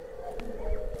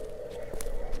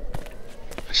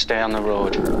Stay on the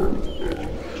road.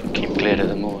 Keep clear to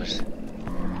the moors.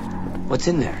 What's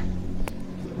in there?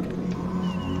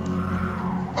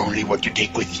 Only what you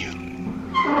take with you.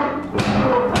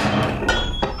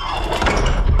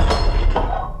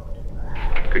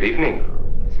 Good evening.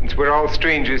 Since we're all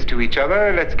strangers to each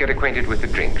other, let's get acquainted with a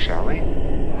drink, shall we?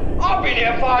 I've been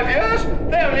here 5 years.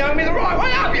 They only owe me the right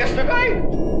way up yesterday.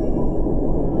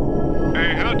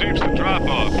 Hey, how deep's the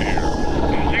drop-off here?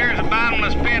 Here's a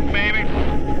bottomless pit, baby.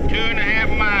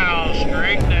 2.5 miles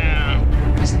straight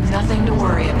down. There's nothing to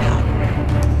worry about.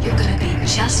 You're gonna be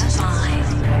just fine.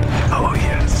 Oh,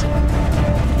 yes.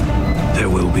 There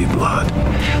will be blood.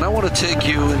 I want to take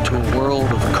you into a world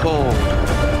of cold,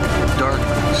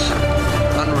 darkness,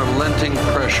 unrelenting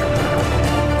pressure.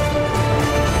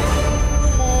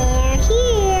 They're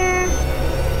here.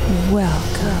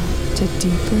 Welcome to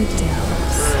Deeper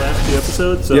Delves. Last few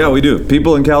episodes. So. Yeah, we do.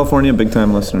 People in California, big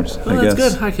time listeners. Well, I guess.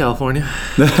 That's good. Hi, California.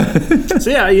 So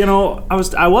yeah,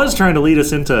 I was trying to lead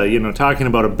us into talking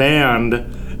about a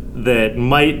band that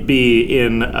might be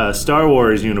in a Star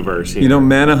Wars universe here.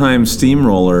 Manaheim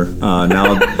Steamroller.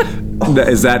 Now,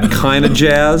 is that kind of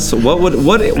jazz?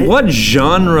 What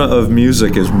genre of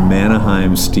music is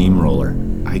Manaheim Steamroller?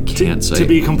 I can't say. To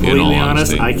be completely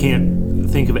honest, I can't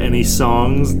think of any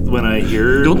songs when I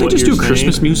hear. Don't they just do saying.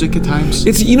 Christmas music at times?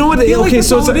 It's okay.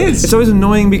 So it is. It's always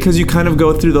annoying because you kind of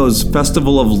go through those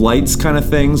Festival of Lights kind of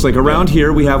things. Like around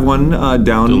here, we have one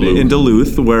down in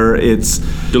Duluth where it's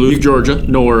Duluth, Georgia.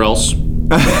 Nowhere else.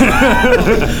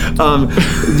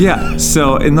 Yeah.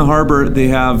 So in the harbor, they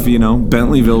have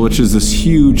Bentleyville, which is this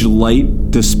huge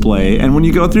light display, and when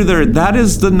you go through there, that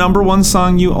is the number one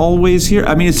song you always hear.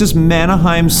 I mean, it's just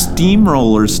Manaheim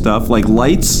Steamroller stuff, like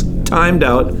lights timed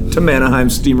out to Manaheim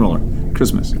Steamroller.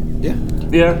 Christmas. Yeah.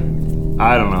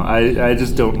 I don't know. I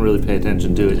just don't really pay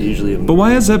attention to it usually. But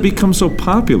why has that become so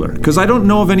popular? Because I don't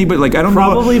know of anybody. Like I don't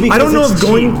probably know. Because I don't know it's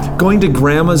of going to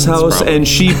Grandma's house and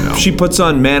she puts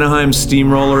on Manaheim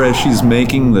Steamroller as she's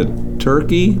making the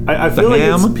turkey. I feel like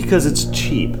it's because it's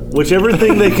cheap. Whichever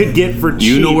thing they could get for cheap.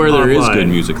 You know where there is online. good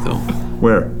music though.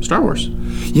 Where? Star Wars.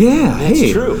 Yeah,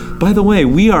 That's true. By the way,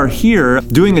 we are here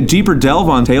doing a deeper delve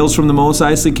on Tales from the Mos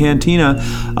Eisley Cantina,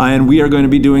 and we are going to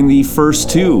be doing the first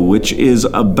two, which is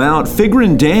about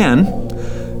Figrin Dan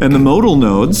and the modal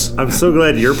nodes. I'm so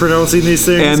glad you're pronouncing these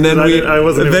things. And then I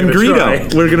wasn't even Greedo. try.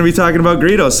 We're going to be talking about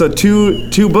Greedo. So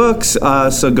two books.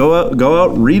 So go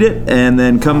out, read it, and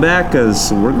then come back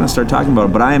because we're going to start talking about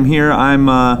it. But I am here. I'm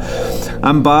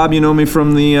Bob. You know me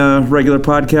from the regular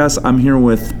podcast. I'm here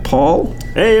with Paul.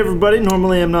 Hey everybody!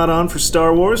 Normally I'm not on for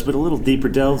Star Wars, but a little deeper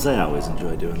delves, I always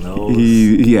enjoy doing those.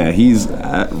 He's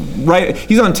right.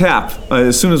 He's on tap.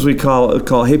 As soon as we call,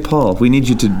 hey Paul, we need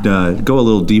you to go a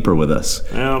little deeper with us.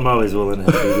 Well, I'm always willing to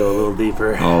help you go a little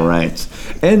deeper. All right.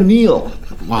 And Neil.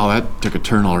 Wow, that took a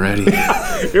turn already.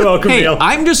 You're welcome, Neil.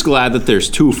 I'm just glad that there's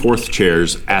 2 fourth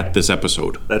chairs at this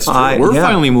episode. That's true. We're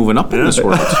finally moving up in this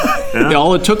world.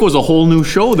 All it took was a whole new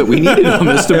show that we needed on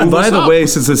this to move us up. By the way,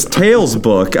 since this Tales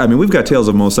book, I mean, we've got Tales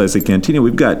of Mos Eisley Cantina.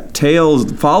 We've got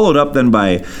Tales followed up then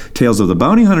by Tales of the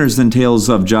Bounty Hunters, then Tales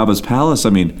of Jabba's Palace.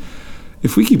 I mean,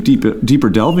 if we keep deeper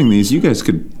delving these, you guys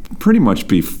could pretty much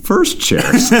be first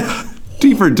chairs.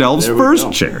 Deeper Delves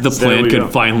first chair. The plan could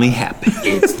finally happen.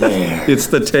 It's there. It's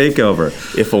the takeover.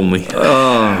 If only.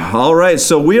 All right,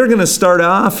 so we are going to start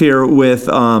off here with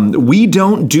We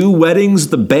Don't Do Weddings,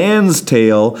 The Band's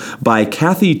Tale by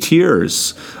Kathy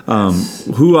Tears,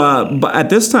 who at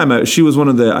this time, she was one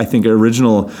of the, I think,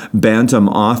 original Bantam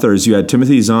authors. You had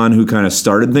Timothy Zahn, who kind of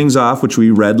started things off, which we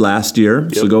read last year.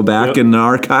 Yep. So go back in the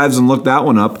archives and look that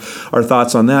one up, our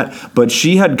thoughts on that. But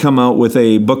she had come out with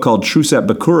a book called Truce at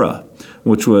Bakura,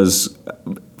 which was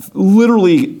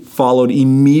literally followed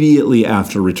immediately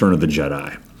after Return of the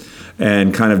Jedi,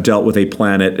 and kind of dealt with a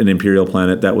planet, an Imperial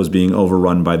planet, that was being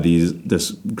overrun by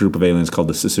this group of aliens called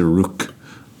the Sisiruk.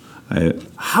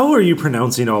 How are you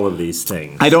pronouncing all of these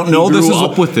things? I don't know. He grew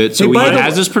up with it, so he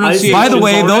has his pronunciation. By the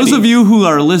way, those of you who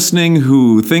are listening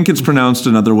who think it's pronounced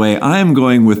another way, I am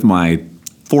going with my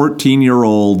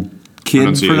 14-year-old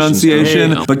kid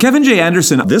pronunciation. Hey. But Kevin J.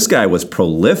 Anderson, this guy was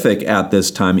prolific at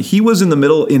this time. He was in the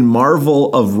middle in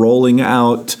Marvel of rolling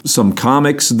out some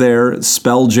comics there,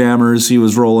 Spelljammers he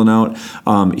was rolling out.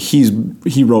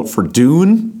 He wrote for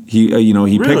Dune.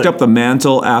 He picked up the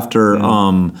mantle after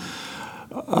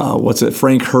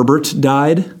Frank Herbert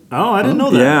died. Oh, I didn't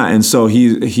know that. Yeah, and so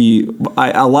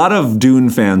a lot of Dune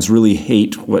fans really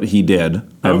hate what he did.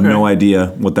 I have no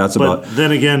idea what that's about. But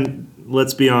then again,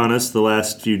 let's be honest, the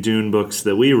last few Dune books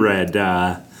that we read,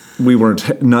 we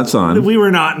weren't nuts on. We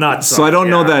were not nuts. So I don't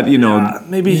know that,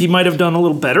 maybe he might have done a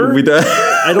little better.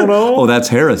 I don't know. Oh, that's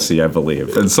heresy, I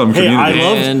believe, in some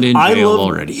communities.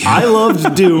 I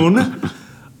loved Dune,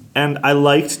 and I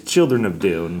liked Children of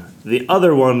Dune. The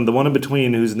other one, the one in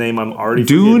between, whose name I'm already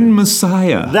Dune forgetting,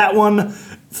 Messiah. That one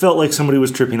felt like somebody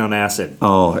was tripping on acid.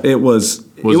 Oh, it was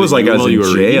like I was in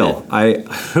jail.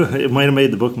 It might have made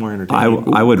the book more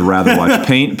entertaining. I would rather watch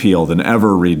paint peel than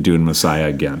ever read Dune Messiah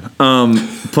again.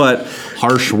 But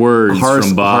harsh words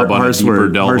from Bob on a deeper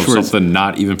delve of words. something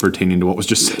not even pertaining to what was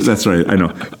just said. That's right, I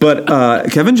know.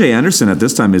 But Kevin J. Anderson at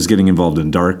this time is getting involved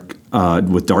in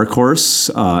with Dark Horse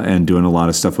and doing a lot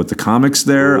of stuff with the comics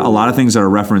there. A lot of things that are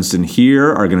referenced in here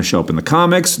are going to show up in the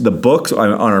comics. The books on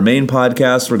our main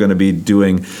podcast, we're going to be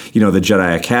doing, the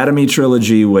Jedi Academy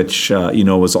trilogy, which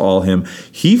was all him.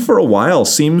 He for a while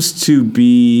seems to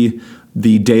be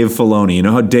the Dave Filoni. You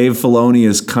know how Dave Filoni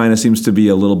is kind of seems to be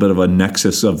a little bit of a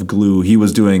nexus of glue. He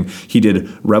did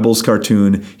Rebels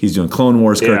cartoon. He's doing Clone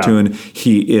Wars cartoon.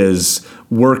 He is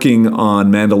working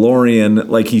on Mandalorian.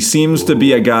 Like, he seems to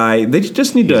be a guy. They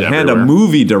just need to hand a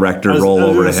movie director role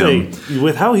over to him.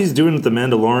 With how he's doing with the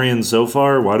Mandalorian so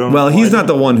far, he's not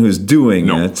the one who's doing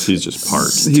it. He's just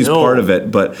part. He's part of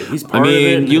it, but he's part of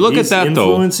it. You look at that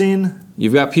influencing. though.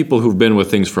 You've got people who've been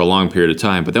with things for a long period of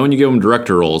time, but then when you give them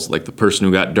director roles, like the person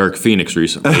who got Dark Phoenix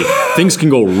recently, things can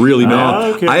go really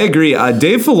bad. Okay. I agree.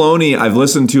 Dave Filoni, I've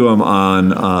listened to him on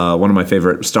one of my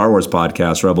favorite Star Wars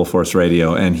podcasts, Rebel Force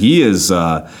Radio, and he is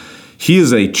a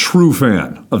true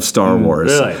fan of Star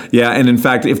Wars. Really? Yeah, and in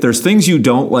fact, if there's things you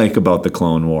don't like about the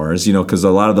Clone Wars, because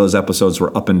a lot of those episodes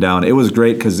were up and down, it was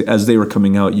great because as they were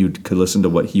coming out, you could listen to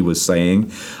what he was saying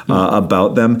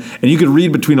about them. And you could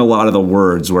read between a lot of the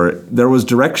words where there was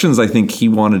directions I think he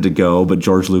wanted to go, but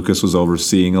George Lucas was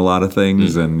overseeing a lot of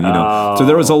things. And, so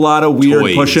there was a lot of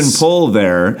weird push and pull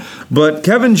there. But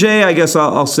Kevin J., I guess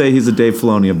I'll say he's a Dave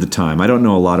Filoni of the time. I don't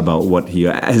know a lot about what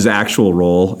his actual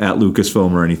role at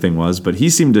Lucasfilm or anything was, but he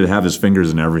seemed to have his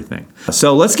fingers in everything.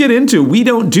 So let's get into We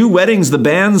Don't Do Weddings, the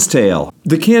band's tale.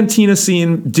 The cantina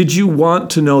scene, did you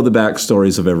want to know the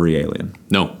backstories of every alien?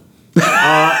 No.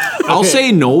 I'll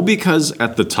say no because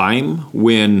at the time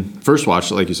when first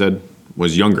watched it, like you said,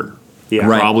 was younger. Yeah.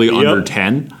 Probably under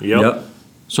 10. Yep.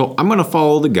 So I'm going to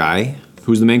follow the guy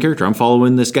who's the main character. I'm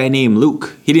following this guy named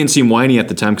Luke. He didn't seem whiny at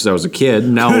the time because I was a kid.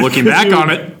 Now looking back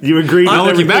on it, you agreed with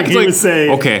everything he was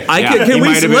saying. Okay,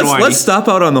 let's stop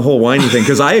out on the whole whiny thing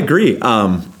because I agree.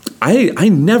 I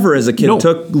never as a kid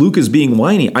took Luke as being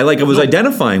whiny. I was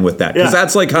identifying with that because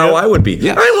that's like how I would be.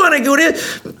 Yeah. I want to go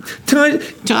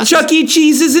to Chuck E.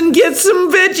 Cheese's and get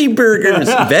some veggie burgers.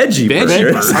 Veggie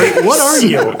burgers. What are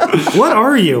you? What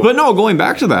are you? But no, going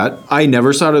back to that, I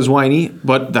never saw it as whiny,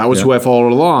 but that was who I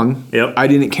followed along. Yep. I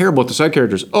didn't care about the side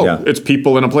characters. It's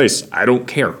people in a place. I don't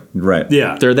care. Right.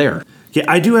 Yeah. They're there. Yeah,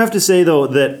 I do have to say, though,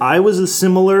 that I was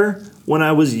similar when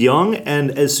I was young,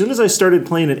 and as soon as I started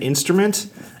playing an instrument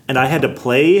and I had to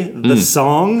play the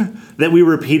song that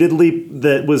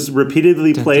was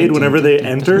repeatedly played whenever they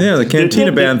enter. Yeah, the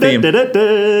Cantina Band theme.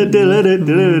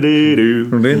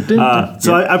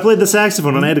 So I played the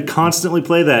saxophone, and I had to constantly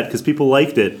play that because people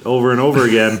liked it over and over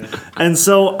again. And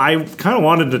so I kind of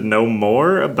wanted to know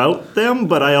more about them,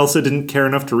 but I also didn't care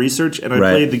enough to research, and I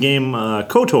played the game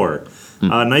KOTOR.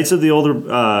 Knights of the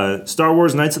Old Star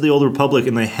Wars Knights of the Old Republic,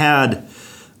 and they had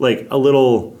like a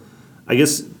little, I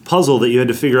guess, puzzle that you had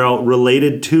to figure out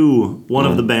related to one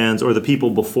of the bands or the people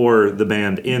before the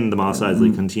band in the Mos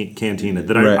Eisley Cantina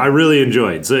that I really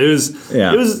enjoyed. So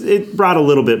it brought a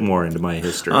little bit more into my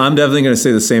history. I'm definitely going to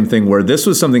say the same thing where this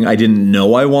was something I didn't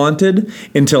know I wanted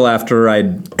until after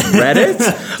I'd read it.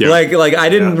 Like I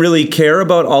didn't really care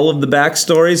about all of the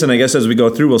backstories, and I guess as we go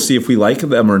through we'll see if we like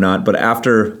them or not. But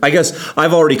after, I guess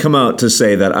I've already come out to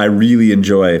say that I really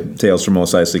enjoy Tales from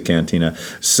Mos Eisley Cantina.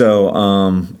 So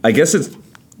I guess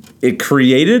it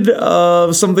created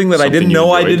something that I didn't know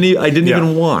I didn't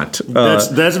even want. That's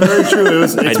very true.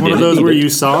 It's one of those where you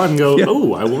saw and go,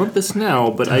 oh, I want this now,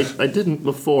 but I didn't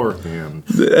beforehand.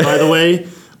 By the way,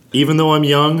 even though I'm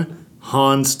young,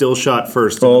 Han still shot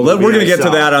first. We're going to get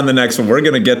to that on the next one. We're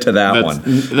going to get to that one.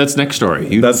 That's next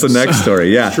story. That's the next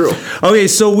story, yeah. True. Okay,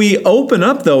 so we open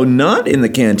up, though, not in the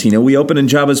cantina. We open in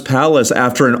Jabba's palace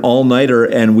after an all-nighter,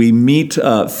 and we meet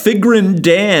Figrin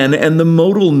Dan and the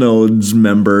Modal Nodes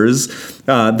members.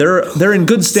 They're in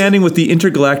good standing with the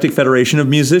Intergalactic Federation of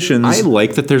Musicians. I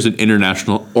like that there's an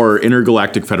international or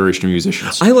intergalactic federation of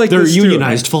musicians. I like they're this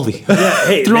unionized fully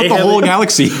throughout the whole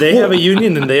galaxy. They have a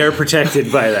union and they are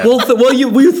protected by that. Well,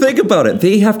 you think about it.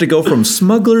 They have to go from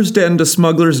smuggler's den to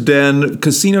smuggler's den,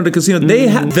 casino to casino.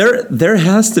 There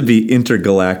has to be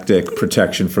intergalactic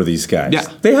protection for these guys. Yeah.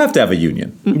 They have to have a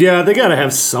union. Yeah, they gotta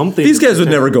have something. These guys would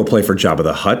never go play for Jabba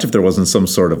the Hutt if there wasn't some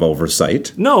sort of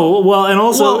oversight. No, well, and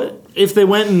also, if they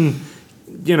went and,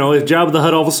 if Jabba the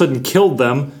Hutt all of a sudden killed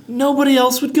them, nobody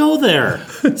else would go there.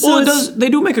 So they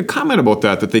do make a comment about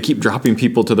that they keep dropping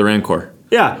people to the Rancor.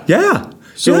 Yeah. Yeah.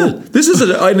 So this is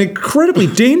an incredibly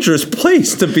dangerous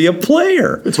place to be a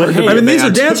player. These are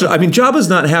dancers. Jabba's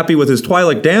not happy with his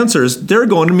Twi'lek dancers. They're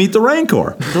going to meet the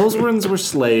Rancor. Those ones were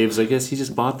slaves. I guess he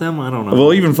just bought them. I don't know.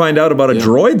 We'll even find out about a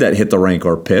droid that hit the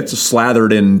Rancor pits,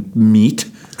 slathered in meat.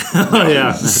 Oh,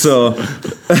 yeah. So,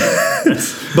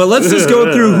 but let's just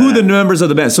go through who the members of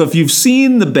the band. So if you've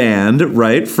seen the band,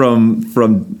 right, from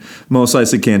Mos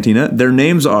Eisley Cantina, their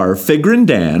names are Figrin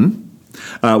Dan.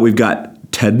 We've got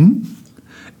Tedden,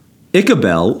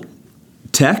 Ichabel,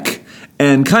 Tech,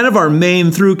 and kind of our main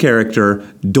through character,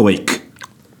 Doik.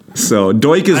 So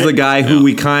Doik is the guy who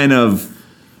we kind of,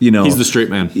 he's the straight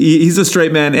man. He's a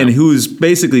straight man, and who's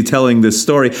basically telling this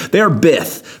story. They are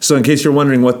Bith. So in case you're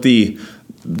wondering what the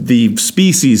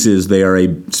species is, they are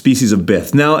a species of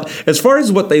Bith. Now, as far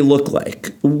as what they look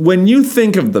like, when you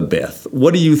think of the Bith,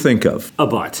 what do you think of? A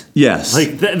butt. Yes.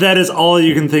 Like, that is all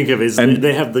you can think of, is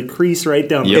they have the crease right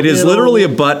down the It is middle. literally a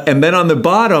butt, and then on the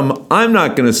bottom, I'm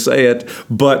not going to say it,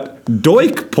 but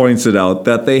Doik points it out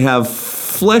that they have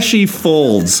fleshy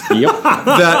folds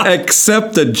that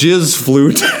accept a jizz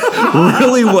flute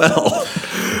really well.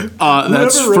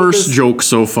 That's first joke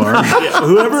so far.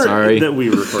 Whoever Sorry. that we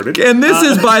recorded. And this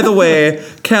is, by the way,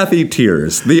 Kathy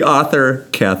Tears, the author,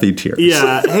 Kathy Tears.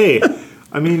 Yeah, hey,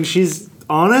 she's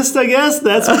honest, I guess.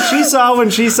 That's what she saw when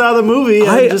she saw the movie.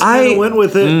 I just kind of went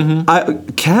with it. Mm-hmm.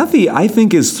 Kathy, I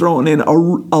think, is throwing in a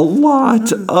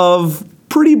lot of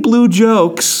pretty blue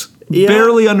jokes. Yeah.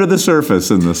 Barely under the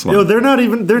surface in this one. They're not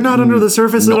under the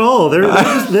surface at all. They're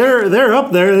up there.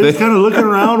 They're just kind of looking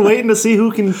around, waiting to see who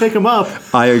can pick them up.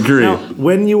 I agree. Now,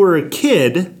 when you were a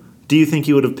kid, do you think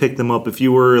you would have picked them up if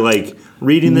you were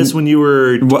reading this when you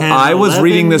were 10, I was 11,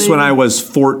 reading this maybe? when I was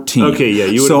 14. Okay, yeah,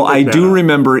 you would. So I do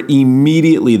remember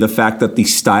immediately the fact that the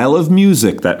style of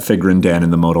music that Figrin Dan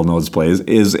in the Modal Nodes plays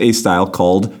is a style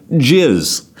called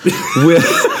jizz.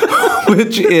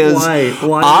 Which is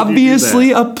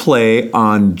obviously a play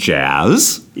on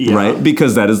jazz, right?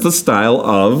 Because that is the style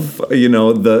of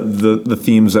the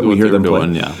themes that we hear them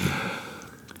play.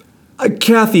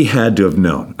 Kathy had to have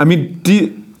known.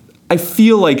 I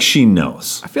feel like she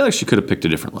knows. I feel like she could have picked a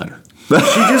different letter. She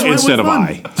just instead of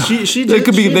I. They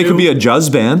could be a jazz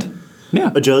band.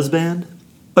 Yeah, a jazz band.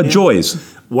 A Joys.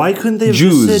 Why couldn't they have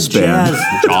Jews just said band.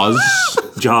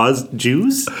 jazz?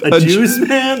 Jews? A Jews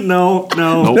band? No.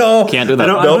 Can't do that.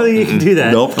 I don't think you can do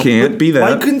that. Nope, can't be that.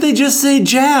 Why couldn't they just say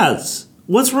jazz?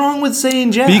 What's wrong with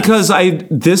saying jazz? Because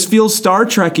this feels Star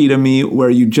Trek-y to me, where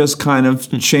you just kind of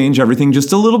change everything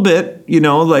just a little bit,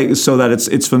 so that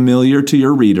it's familiar to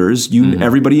your readers.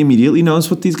 Everybody immediately knows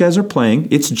what these guys are playing.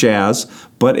 It's jazz,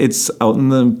 but it's out in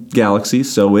the galaxy,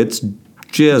 so it's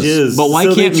jizz. But why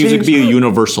can't music be a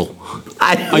universal?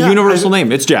 Universal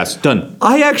name. It's jazz. Done.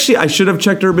 I should have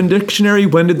checked Urban Dictionary.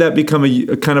 When did that become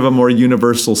a kind of a more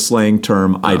universal slang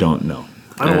term? I don't know.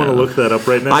 I don't want to look that up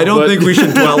right now. I don't think we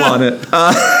should dwell on it.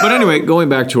 But anyway, going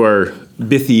back to our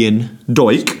Bithian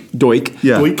Doik.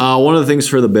 Yeah. One of the things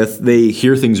for the Bith, they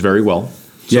hear things very well.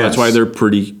 So that's why they're a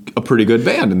pretty good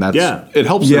band, and it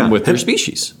helps them with their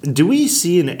species. Do we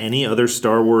see in any other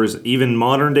Star Wars, even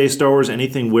modern day Star Wars,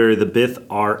 anything where the Bith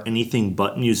are anything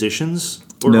but musicians?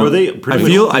 Or are they I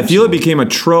feel it became a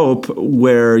trope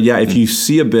where, if you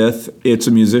see a Bith, it's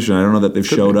a musician. I don't know that they've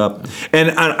showed up. And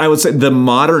I would say the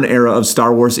modern era of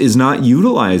Star Wars is not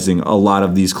utilizing a lot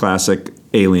of these classic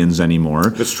aliens anymore.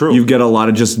 That's true. You get a lot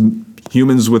of just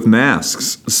humans with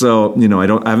masks. So,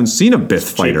 I haven't seen a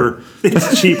Bith fighter.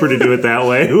 It's cheaper to do it that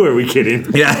way. Who are we kidding?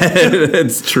 Yeah,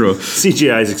 it's true.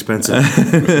 CGI is expensive.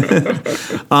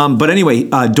 But anyway,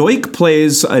 Doik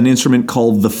plays an instrument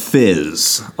called the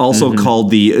Fizz, also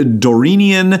called the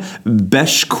Dorinian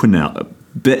Beshquenel.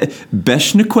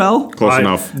 Beshniquel? Close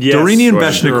enough. Yes. Dorinian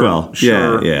Beshniquel.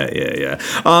 Sure. Yeah.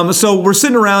 So we're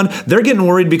sitting around. They're getting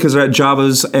worried because they're at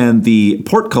Jabba's and the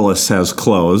portcullis has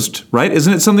closed, right?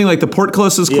 Isn't it something like the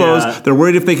portcullis is closed? Yeah. They're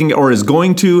worried if they can, or is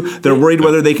going to. They're worried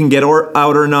whether they can get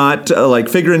out or not. Like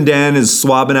Figrin Dan is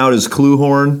swabbing out his clue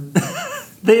horn.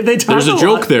 There's a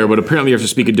joke there, but apparently you have to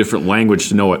speak a different language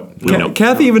to know it.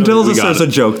 Kathy even tells us there's a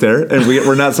joke there, and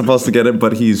we're not supposed to get it,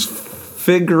 but he's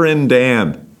Figrin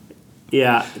Dan.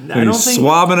 Yeah, And he's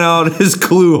swabbing out his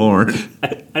clue horn.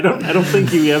 I don't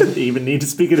think you even need to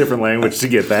speak a different language to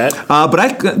get that.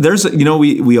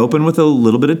 We open with a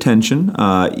little bit of tension.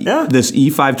 This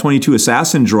E522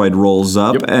 assassin droid rolls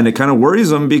up, and it kind of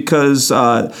worries them because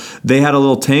they had a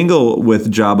little tangle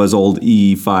with Jabba's old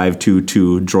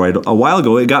E522 droid a while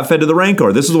ago. It got fed to the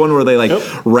Rancor. This is the one where they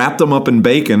wrapped him up in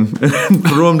bacon and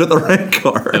threw him to the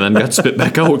Rancor, and then got spit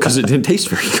back out because it didn't taste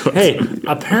very good. Hey,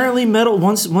 apparently metal.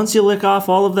 Once you lick off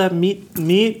all of that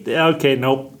meat. Okay,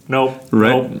 nope. Right.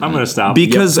 Nope, I'm going to stop.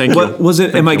 Because what was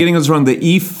it? Am I getting this wrong? The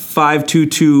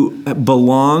E522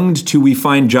 belonged to. We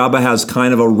find Jabba has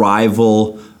kind of a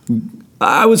rival.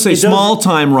 I would say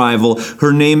small-time rival.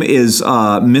 Her name is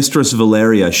Mistress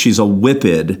Valeria. She's a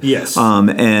Whippet. Yes.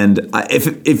 And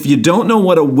if you don't know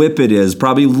what a Whippet is,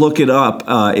 probably look it up.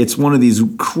 It's one of these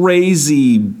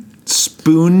crazy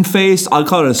spoon-faced, I'll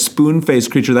call it a spoon-faced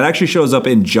creature that actually shows up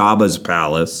in Jabba's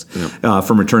palace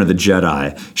from Return of the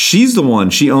Jedi. She's the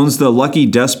one. She owns the Lucky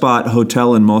Despot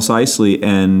Hotel in Mos Eisley,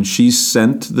 and she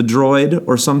sent the droid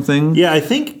or something. Yeah, I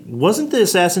think, wasn't the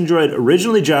assassin droid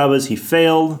originally Jabba's? He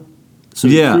failed, so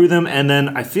he threw them, and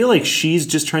then I feel like she's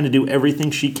just trying to do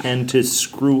everything she can to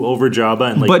screw over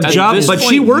Jabba. And But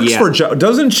she works for Jabba,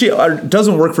 doesn't she?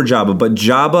 Doesn't work for Jabba, but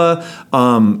Jabba,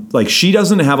 she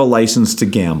doesn't have a license to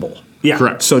gamble. Yeah,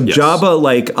 correct. So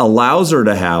Jabba allows her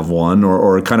to have one,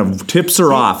 or kind of tips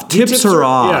her off.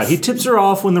 Yeah, he tips her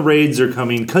off when the raids are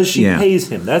coming because she pays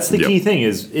him. That's the key thing.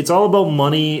 Is it's all about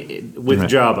money with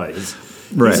Jabba.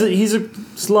 He's a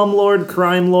slumlord,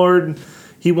 crime lord.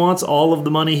 He wants all of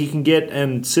the money he can get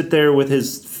and sit there with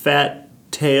his fat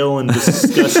tail and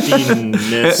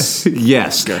disgustingness.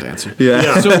 Yes. Good answer.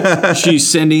 Yeah. So she's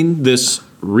sending this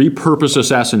repurposed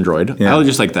assassin droid. Yeah. I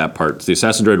just like that part. It's the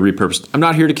assassin droid repurposed. I'm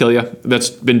not here to kill you. That's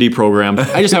been deprogrammed.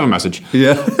 I just have a message.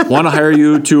 Want to hire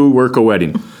you to work a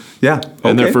wedding. Yeah. Okay.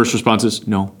 And their first response is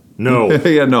no. No.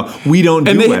 No. We don't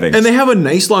do weddings. And they have a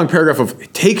nice long paragraph of,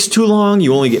 it takes too long,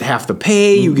 you only get half the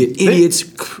pay, you get idiots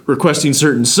requesting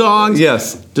certain songs.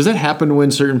 Yes. Does that happen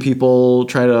when certain people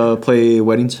try to play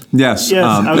weddings? Yes.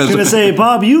 I was going to say,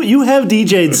 Bob, you have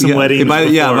DJ'd some weddings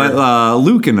before.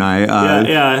 Luke and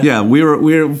I, we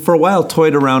were for a while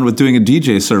toyed around with doing a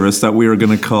DJ service that we were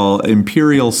going to call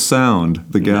Imperial Sound.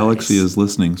 The galaxy is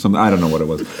listening. I don't know what it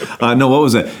was. No, what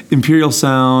was it? Imperial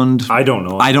Sound. I don't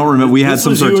know. I don't remember. We had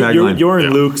some sort of tagline. You're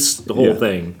in Luke's the whole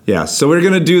thing. Yeah. So we're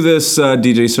going to do this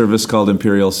DJ service called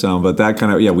Imperial Sound, but that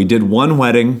kind of, we did one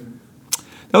wedding.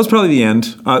 That was probably the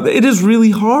end. It is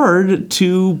really hard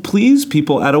to please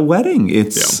people at a wedding.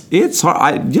 It's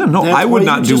hard. I would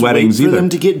not do weddings wait for either. them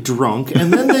to get drunk,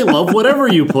 and then they love whatever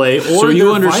you play. Or so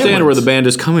you understand where the band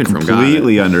is coming from.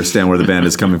 Completely understand where the band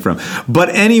is coming from. But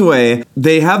anyway,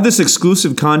 they have this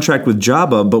exclusive contract with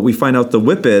Jabba, but we find out the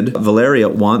Whippet, Valeria,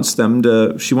 wants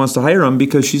to hire them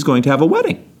because she's going to have a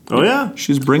wedding. Oh, yeah.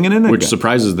 She's bringing in Which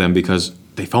surprises them because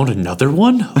they found another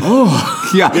one?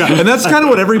 Oh. yeah. And that's kind of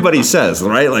what everybody says,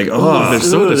 right? Like, they're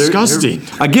so disgusting.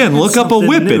 Again, look up a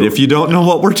Whippet if you don't know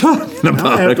what we're talking about.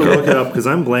 I have to look it up because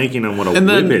I'm blanking on what a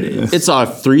Whippet is. It's a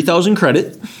 3,000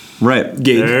 credit. Right.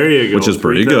 Gig. There you go. Which is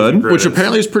pretty good. Which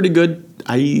apparently is pretty good.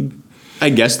 I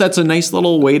guess that's a nice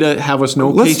little way to have us know.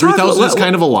 Okay, 3,000 is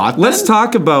kind of a lot. Let's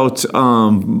talk about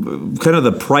kind of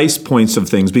the price points of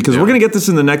things because we're going to get this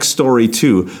in the next story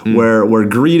too, where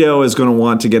Greedo is going to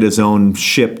want to get his own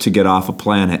ship to get off a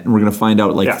planet, and we're going to find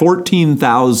out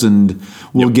 14,000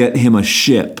 will get him a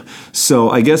ship. So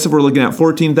I guess if we're looking at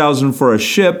 14,000 for a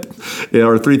ship,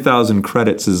 or 3,000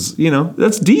 credits is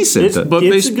that's decent.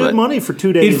 It's good money for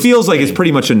 2 days. It feels like it's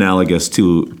pretty much analogous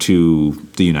to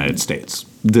the United States.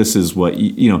 This is what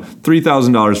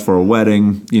 $3,000 for a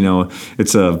wedding.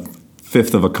 It's a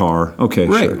fifth of a car. Okay,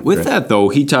 right. Sure. With that though,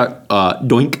 he talked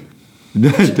Doink.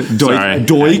 Doink. I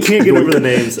can't get over the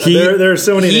names. There are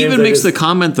so many names. He even makes the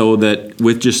comment though that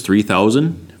with just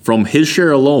 3,000 from his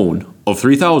share alone of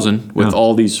 3,000 with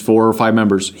all these 4 or 5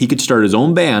 members, he could start his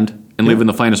own band. And live in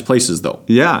the finest places, though.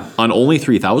 Yeah. On only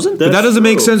 3,000? But that doesn't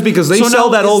make sense because they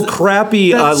sell that old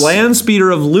crappy land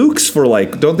speeder of Luke's for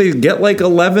don't they get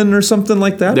 11 or something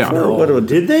like that? Yeah.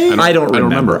 Did they? I don't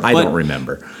remember. I don't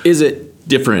remember. Is it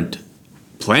different?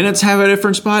 Planets have a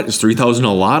different spot. Is 3,000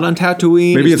 a lot on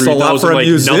Tatooine? Maybe it's a lot for a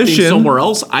musician somewhere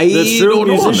else. I don't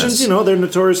know. Musicians, they're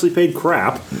notoriously paid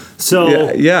crap. So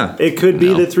it could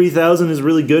be that 3,000 is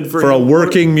really good for a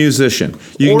working musician.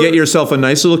 You can get yourself a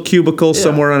nice little cubicle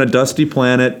somewhere on a dusty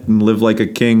planet and live like a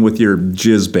king with your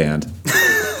jizz band.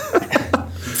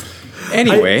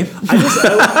 Anyway,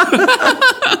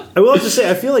 I will have to say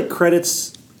I feel like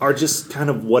credits are just kind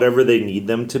of whatever they need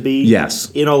them to be.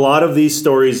 Yes. In a lot of these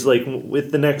stories, like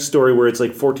with the next story where it's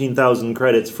like 14,000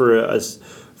 credits for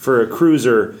a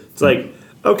cruiser, it's like,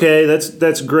 okay,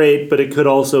 that's great, but it could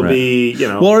also be, you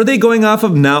know. Well, are they going off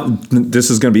of now? This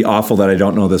is going to be awful that I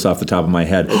don't know this off the top of my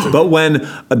head. But when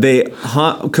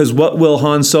because what will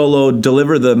Han Solo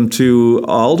deliver them to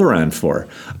Alderaan for?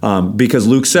 Because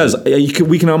Luke says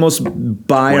we can almost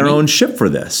buy 20? our own ship for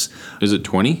this. Is it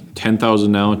 20?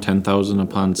 10,000 now, 10,000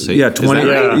 upon sale. Yeah,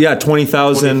 20. Yeah,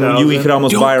 20,000. We could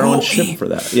almost buy our own ship for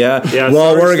that. Yeah.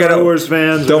 Well, we're gonna. Star Wars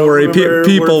fans. Don't worry,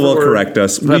 people will correct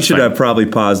us. We should have probably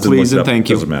paused and Please looked and up. thank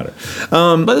you. Doesn't matter.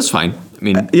 But it's fine. I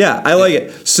mean, yeah, I like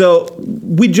it. So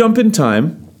we jump in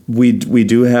time. We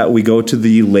go to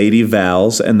the Lady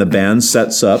Val's and the band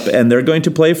sets up and they're going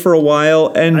to play for a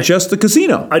while and just the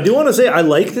casino. I do want to say I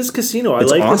like this casino. I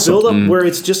It's like awesome. the build up where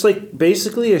it's just like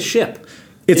basically a ship.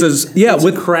 It's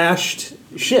a crashed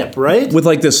ship, right? With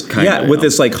like this with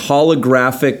this like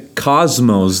holographic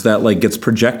cosmos that like gets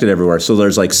projected everywhere. So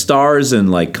there's like stars and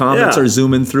like comets are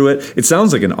zooming through it. It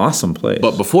sounds like an awesome place.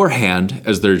 But beforehand,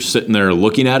 as they're sitting there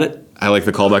looking at it, I like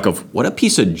the callback of, what a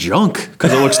piece of junk,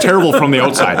 because it looks terrible from the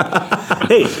outside.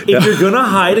 Hey, if you're going to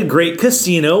hide a great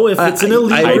casino, if it's an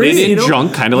elite I did in casino.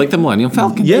 junk, kind of like the Millennium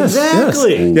Falcon. Yes,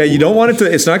 Exactly. yes. Yeah, you don't want it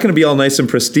to. It's not going to be all nice and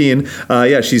pristine.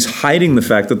 She's hiding the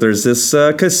fact that there's this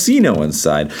casino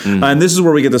inside, and this is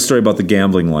where we get the story about the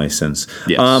gambling license.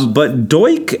 Yes. But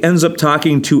Doik ends up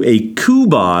talking to a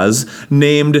Kubaz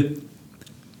named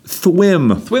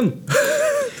Thwim.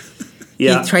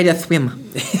 Yeah. He tried to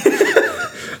swim.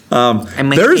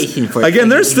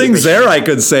 There's things there I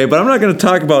could say, but I'm not going to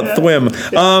talk about Thwim.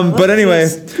 But anyway,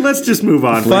 let's just move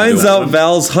on. Finds out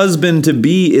Val's husband to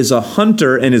be is a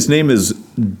hunter, and his name is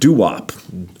Doo-Wop.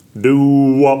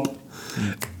 Doo-Wop.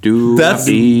 That's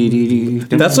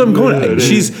what I'm going.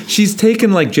 She's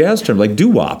taken like jazz term, like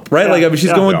doo-wop, right? Like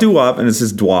she's going doo-wop, and it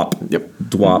says dwop. Yep,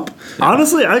 dwop.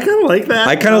 Honestly, I kind of like that.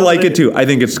 I kind of like it too. I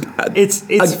think it's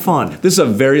fun. This is a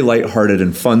very lighthearted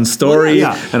and fun story,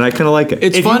 and I kind of like it.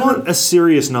 It's if fun. you want a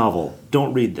serious novel,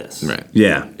 don't read this. Right.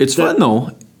 Yeah, it's fun though.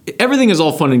 Everything is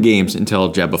all fun and games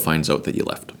until Jabba finds out that you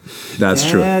left. That's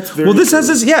true. very Well, this has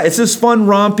this. Yeah, it's this fun,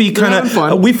 rompy kind of.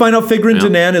 fun. We find out Figrin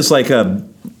Danan is like a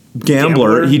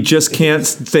gambler. He just can't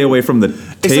stay away from the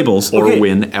tables or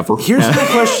win ever. Here's my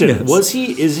question: Yes.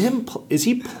 is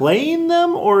he playing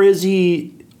them or is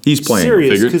he? He's playing.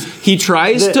 Serious, Figured. He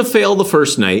tries to fail the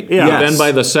first night, Yeah. but then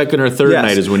by the second or third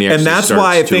night is when he actually and that's starts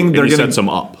why I think they're and he going sets them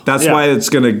up. That's why it's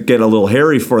going to get a little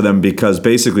hairy for them because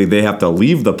basically they have to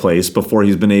leave the place before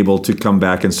he's been able to come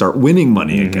back and start winning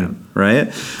money again,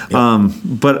 right?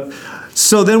 But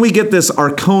so then we get this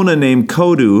Arcona named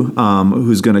Kodu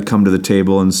who's going to come to the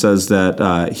table and says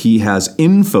that he has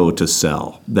info to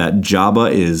sell, that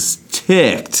Jabba is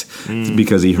ticked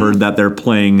because he heard that they're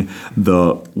playing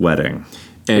the wedding.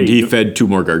 And he fed 2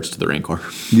 more guards to the Rancor.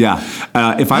 Yeah.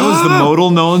 If I was the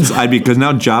modal nodes, I'd be, because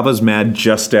now Jabba's mad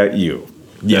just at you.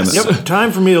 Yes. Yep.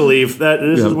 Time for me to leave.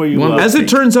 This is where you. As it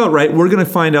turns out, right, we're going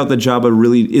to find out that Jabba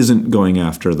really isn't going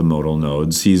after the modal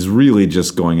nodes. He's really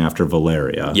just going after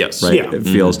Valeria. Yes. Right. Yeah. It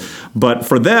feels. But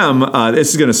for them, this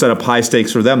is going to set up high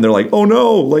stakes for them. They're like, oh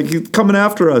no, like he's coming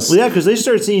after us. Well, yeah, because they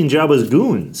start seeing Jabba's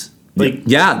goons. Like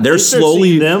they're they start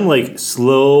seeing them like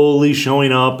slowly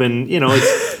showing up, and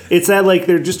it's that like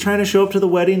they're just trying to show up to the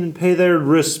wedding and pay their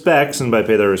respects, and by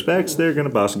pay their respects, they're going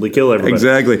to possibly kill everybody.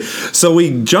 Exactly. So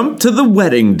we jump to the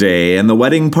wedding day, and the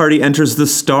wedding party enters the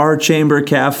Star Chamber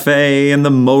Cafe, and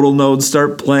the modal nodes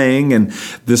start playing, and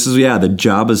this is the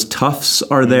Jabba's toughs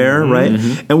are there, right?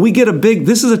 And we get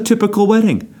this is a typical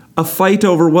wedding. A fight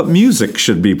over what music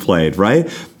should be played, right?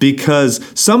 Because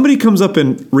somebody comes up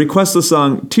and requests the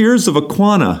song Tears of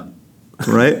Aquana,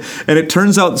 right? And it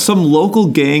turns out some local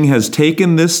gang has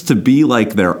taken this to be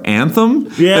like their anthem.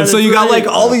 Yeah, and so you got like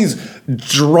all these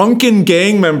drunken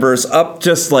gang members up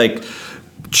just like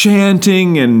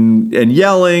chanting and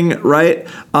yelling, right?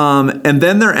 And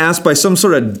then they're asked by some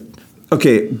sort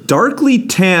of, darkly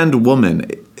tanned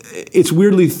woman. It's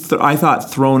weirdly, I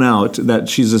thought, thrown out that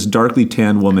she's this darkly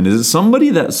tanned woman. Is it somebody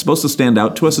that's supposed to stand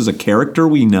out to us as a character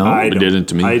we know? It didn't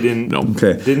to me. I didn't. No.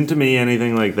 Okay. Didn't to me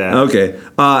anything like that. Okay.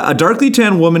 A darkly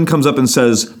tanned woman comes up and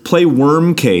says, play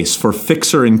Worm Case for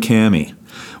Fixer and Cammy,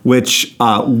 which,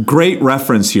 great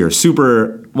reference here.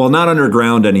 Super, well, not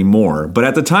underground anymore, but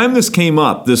at the time this came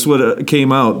up, this would have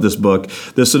came out, this book,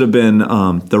 this would have been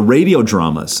the radio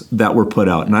dramas that were put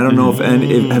out. And I don't know if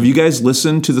have you guys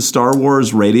listened to the Star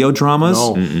Wars radio dramas?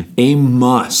 No. A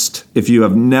must. If you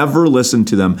have never listened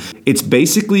to them, it's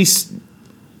basically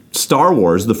Star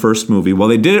Wars, the first movie. Well,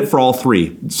 they did it for all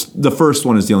 3. The first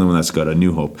one is the only one that's good, A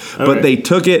New Hope. But they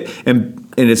took it and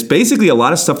it's basically a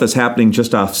lot of stuff that's happening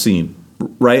just off scene,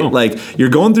 right? Like you're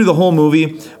going through the whole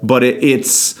movie, but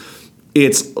it's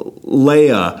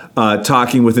Leia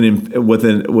talking with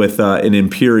an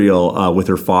Imperial with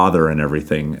her father and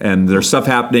everything, and there's stuff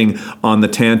happening on the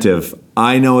Tantive.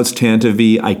 I know it's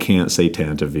Tantive. I can't say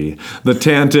Tantive. The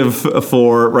Tantive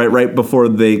for right before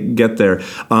they get there,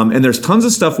 and there's tons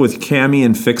of stuff with Cammy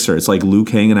and Fixer. It's like Luke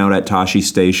hanging out at Tashi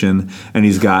Station, and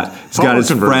he's got his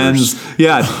friends.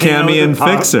 Yeah, Cammy and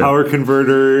Fixer. Power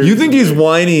converter. You think he's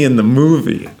whiny in the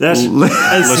movie? Listen to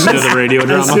the radio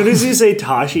drama. As soon as you say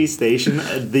Tashi Station,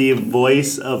 the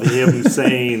voice of him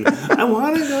saying, "I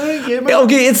want to go and get my."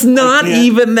 Okay, it's not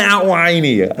even that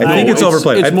whiny. I think it's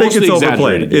overplayed. I think it's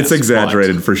overplayed. It's exaggerated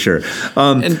for sure.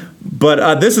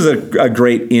 But this is a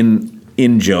great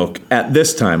in joke at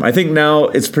this time. I think now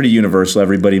it's pretty universal.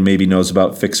 Everybody maybe knows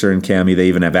about Fixer and Cammy. They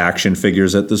even have action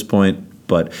figures at this point.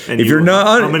 But if you're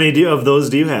not, how many of those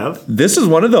do you have? This is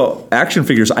one of the action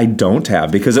figures I don't have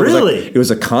because it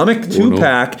was a comic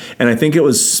 2-pack, and I think it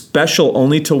was special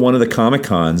only to one of the Comic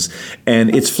Cons,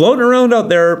 and it's floating around out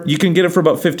there. You can get it for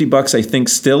about $50, I think,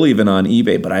 still even on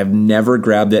eBay. But I've never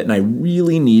grabbed it, and I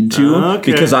really need to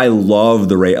because I love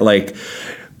the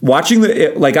watching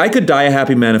I could die a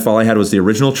happy man if all I had was the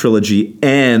original trilogy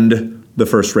and the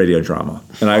first radio drama,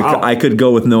 and I could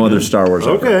go with no other Star Wars.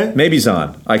 Okay, maybe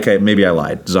Zahn. Okay, maybe I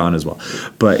lied. Zahn as well,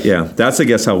 but yeah, that's I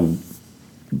guess how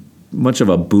much of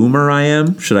a boomer I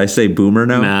am. Should I say boomer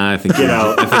now? Nah, I think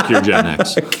you're Gen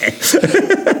X. Okay,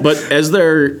 but as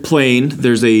they're playing,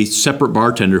 there's a separate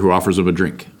bartender who offers them a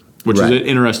drink. Which is an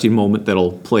interesting moment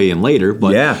that'll play in later.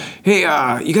 But hey,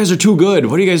 you guys are too good.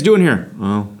 What are you guys doing here?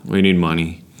 Well, we need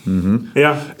money. Mm-hmm.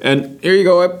 Yeah, and here you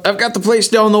go. I've got the place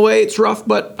down the way. It's rough,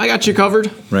 but I got you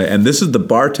covered. Right, and this is the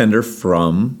bartender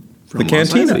from the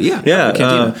cantina. The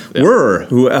cantina. Wurr,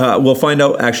 who we'll find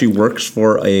out actually works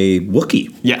for a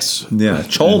Wookiee. Yes. Yeah,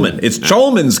 Cholman. It's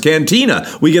Cholman's Cantina.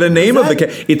 We get a name of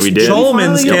the. It's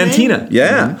Cholman's Cantina.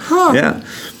 Yeah. Huh. Yeah.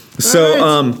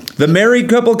 So the married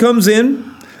couple comes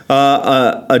in.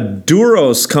 A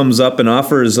Duros comes up and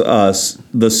offers us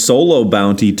the Solo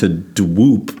bounty to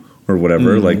Dwoop. Or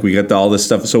whatever, like we get all this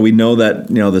stuff, so we know that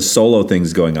the Solo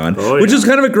thing's going on, which is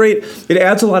kind of a great. It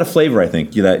adds a lot of flavor, I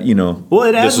think. Well,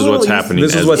 it adds this is what's happening.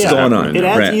 This is what's going on. It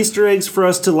adds Easter eggs for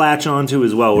us to latch onto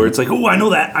as well, where it's like, oh, I know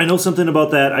that, I know something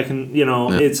about that. I can,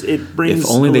 it brings. If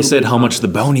only they said how much the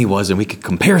bounty was, and we could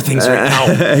compare things right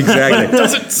now. Exactly. It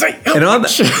doesn't say. And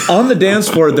on the dance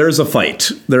floor, there's a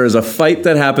fight. There is a fight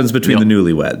that happens between the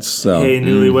newlyweds. So. Hey,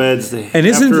 newlyweds.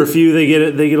 After a few, they get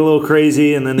a little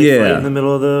crazy, and then they fight in the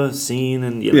middle of the scene,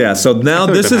 and so now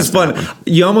this is fun.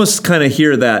 You almost kind of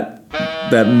hear that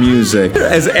music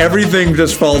as everything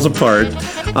just falls apart,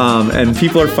 and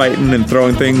people are fighting and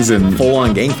throwing things and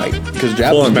full-on gang fight because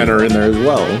Japanese men are in there as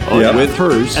well with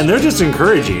hers, and they're just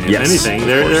encouraging. If anything,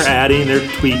 they're adding, they're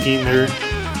tweaking, they're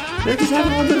just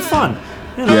having a little bit of fun.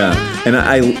 Yeah, and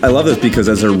I love this because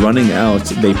as they're running out,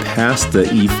 they pass the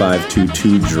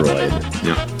E522 droid.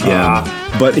 Yeah.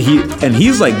 But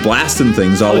he's like blasting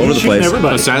things all over the place.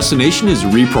 Assassination is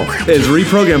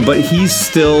reprogrammed. But he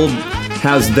still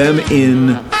has them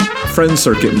in friend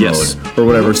circuit mode or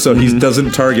whatever, so he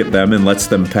doesn't target them and lets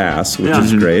them pass, which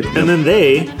is great. And then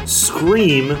they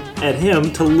scream at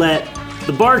him to let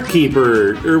the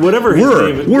barkeeper or whatever his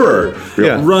name is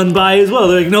run by as well.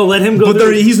 They're like, no, let him go.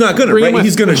 But he's not gonna, right?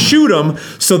 He's gonna shoot him.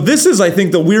 So this is, I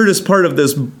think, the weirdest part of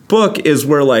this book is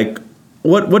where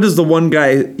what does the one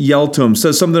guy yell to him?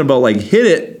 Says something about hit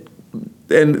it,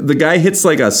 and the guy hits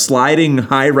a sliding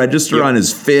high register on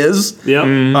his fizz. Yeah.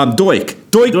 Doik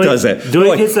does it.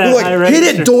 Doik hits that high register.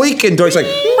 Hit it, Doik, and Doik's like.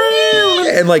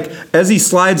 And as he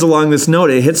slides along this note,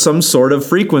 it hits some sort of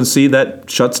frequency that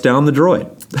shuts down the droid.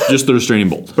 Just the restraining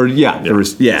bolt.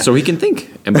 So he can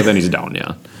think, but then he's down.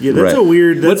 Yeah, that's a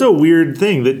weird. That's a weird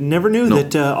thing that never knew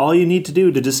that all you need to do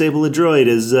to disable a droid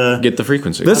is get the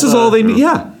frequency. This is all they need.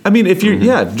 Yeah, I mean, if you're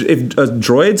if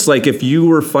droids if you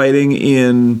were fighting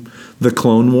in the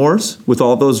Clone Wars with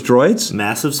all those droids,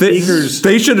 massive speakers.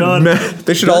 They should all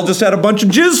just had a bunch of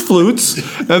jizz flutes,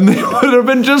 and they would have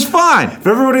been just fine. If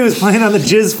everybody was playing on the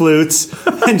jizz flutes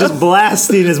and just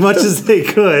blasting as much as they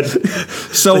could.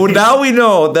 So now we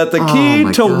know that the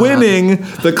key to winning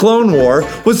the Clone War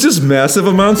was just massive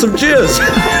amounts of jizz.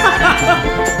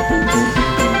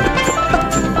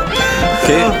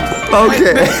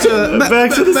 Okay.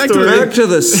 Back to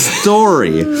the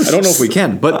story. I don't know if we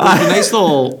can, but there's a nice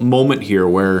little moment here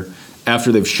where after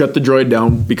they've shut the droid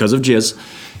down because of jizz,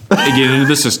 they get into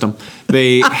the system.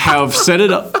 They have set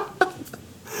it up.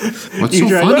 What's so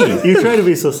funny? You try to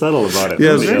be so subtle about it.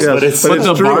 Yes. But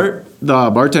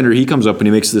the bartender, he comes up and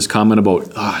he makes this comment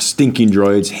about stinking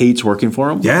droids, hates working for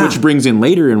him. Yeah. Which brings in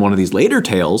later in one of these later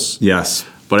tales. Yes.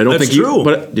 But I don't That's think true.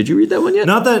 But did you read that one yet?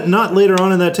 Not later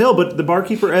on in that tale, but the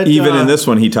barkeeper at Even in this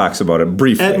one, he talks about it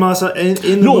briefly. at Masa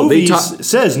in the movies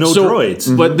says no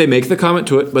droids. But they make the comment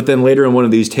to it. But then later in one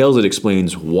of these tales, it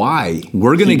explains why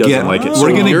We're gonna he doesn't get like it.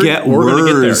 we're gonna get we're gonna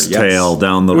get there, Wurr's tale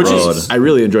down the Which road. is, I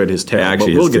really enjoyed his tale.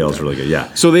 Actually, but we'll his get tale's there. really good.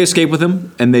 Yeah. So they escape with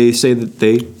him, and they say that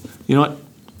they, you know what,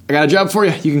 I got a job for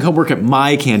you. You can come work at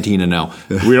my cantina now.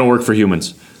 We don't work for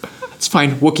humans. It's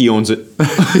fine. Wookiee owns it.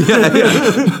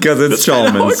 Because it's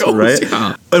Chalmers, right?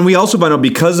 Yeah. And we also find out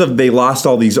because of they lost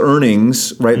all these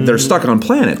earnings, right? They're stuck on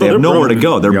planet. They have nowhere to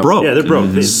go. They're broke. Yeah, they're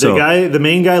broke. So- The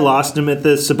main guy lost him at the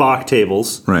sabacc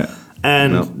tables. Right.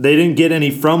 And they didn't get any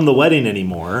from the wedding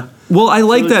anymore. Well, I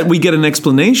like that we get an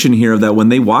explanation here that when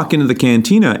they walk into the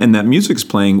cantina and that music's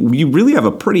playing, you really have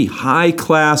a pretty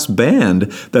high-class band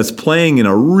that's playing in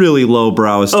a really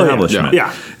low-brow establishment. Yeah.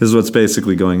 This is what's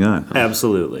basically going on.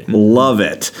 Absolutely. Love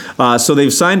it. So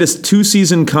they've signed a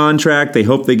 2-season contract. They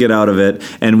hope they get out of it.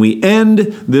 And we end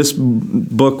this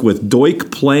book with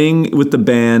Doik playing with the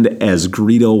band as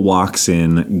Greedo walks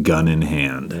in, gun in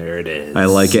hand. There it is. I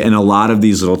like it. And a lot of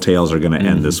these little tales are going to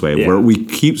end this way, where we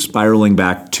keep spiraling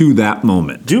back to that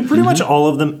moment. Do pretty much all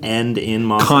of them end in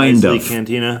Mos Kind Eisley of.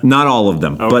 Cantina? Not all of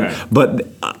them. Okay. But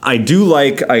I do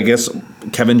like, I guess,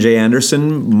 Kevin J.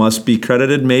 Anderson must be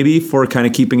credited maybe for kind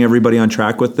of keeping everybody on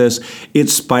track with this. It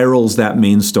spirals that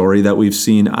main story that we've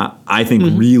seen, I think,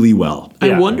 really well.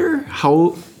 I wonder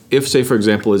how, if, say, for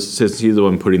example, since he's the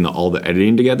one putting all the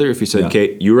editing together, if he said,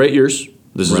 okay, you write yours.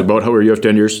 This is about how you have to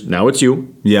end yours. Now it's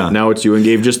you. Yeah. Now it's you, and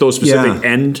gave just those specific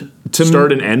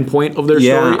start and end point of their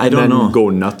story. I don't and then know. Go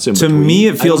nuts in to between. me,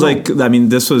 it feels like, I mean,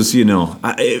 this was,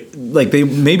 like they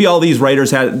maybe all these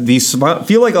writers had these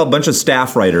feel like a bunch of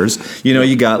staff writers.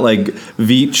 You got like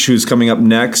Veach, who's coming up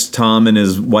next. Tom and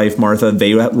his wife Martha,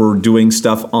 they were doing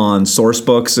stuff on source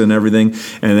books and everything.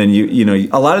 And then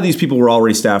a lot of these people were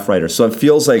already staff writers. So it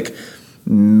feels like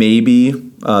maybe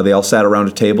they all sat around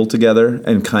a table together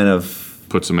and kind of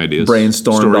put some ideas,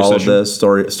 brainstormed all of this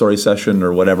story session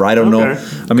or whatever. I don't know.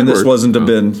 I mean, this wasn't have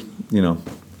been,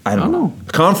 I don't know.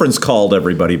 Conference called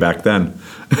everybody back then.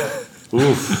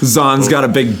 Zahn's got a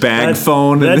big bag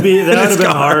phone. That would have been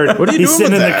hard. What are you He's doing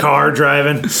sitting with in that? the car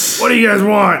driving. What do you guys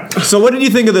want? So what did you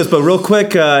think of this? But real quick,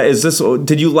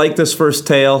 did you like this first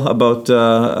tale about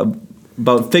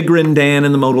Figrin Dan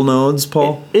and the modal nodes,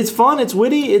 Paul? It's fun. It's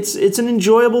witty. It's an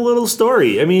enjoyable little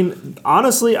story. I mean,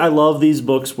 honestly, I love these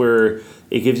books where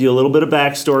it gives you a little bit of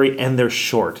backstory and they're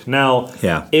short. Now,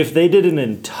 if they did an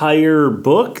entire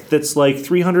book that's like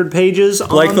 300 pages,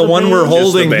 like on the one band, we're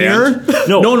holding here,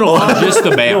 no, just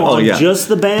the band. Just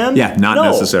the band. Yeah, not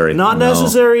necessary. Not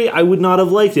necessary. I would not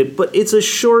have liked it, but it's a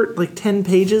short, like 10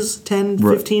 pages, 10,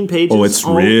 15 pages. Oh, it's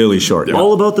really short.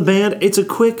 All about the band. It's a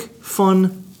quick,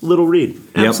 fun little read.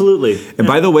 Absolutely. And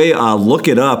by the way, look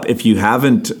it up if you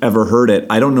haven't ever heard it.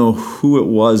 I don't know who it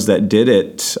was that did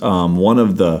it. One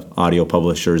of the audio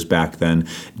publishers back then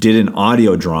did an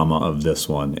audio drama of this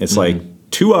one. It's like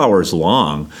 2 hours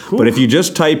long. Cool. But if you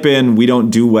just type in "We Don't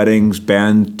Do Weddings"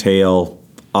 band tale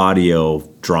audio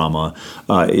drama,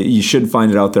 you should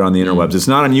find it out there on the interwebs. It's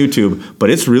not on YouTube, but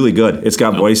it's really good. It's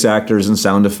got voice actors and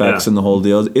sound effects and the whole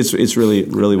deal. It's really,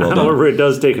 really well done. However, it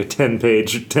does take a 10,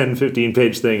 15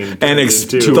 page thing and it's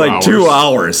 2 hours. 2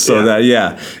 hours. So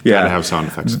Gotta have sound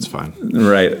effects. It's fine.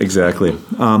 Right, exactly.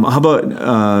 How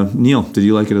about Neil? Did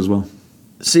you like it as well?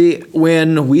 See,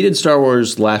 when we did Star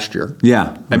Wars last year,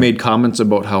 I made comments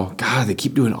about how, God, they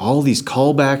keep doing all these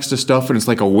callbacks to stuff, and it's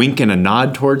like a wink and a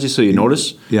nod towards you so you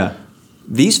notice. Yeah.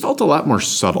 These felt a lot more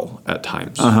subtle at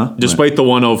times, despite the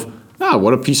one of,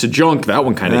 what a piece of junk. That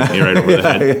one kind of hit me right over the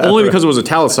head. Only because it was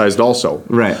italicized also.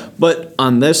 Right. But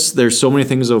on this, there's so many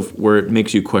things of where it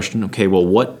makes you question, okay, well,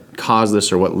 what caused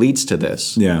this or what leads to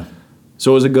this? Yeah.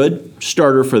 So it was a good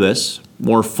starter for this,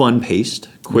 more fun-paced,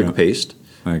 quick-paced.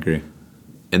 I agree.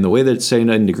 And the way that it's saying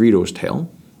into Greedo's tale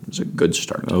was a good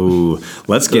start. Oh,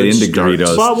 let's get into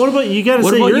Greedo's. Bob, what about you? Got to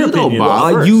say about your you, though, opinion.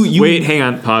 Bob? You wait, hang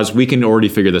on, pause. We can already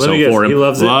figure this Let out me guess. for him. He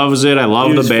loves it. I love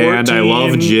He the was band. 14. I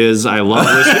love Jizz. I love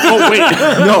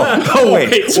listening.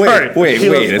 wait, sorry. wait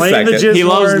a second. He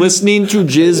loves listening to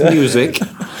Jizz music.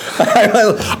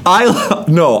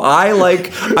 I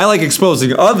like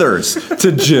exposing others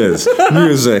to jizz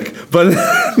music, but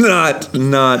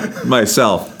not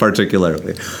myself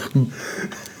particularly.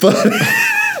 But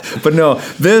But no,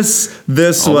 this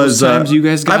All was those times you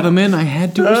guys got them in. I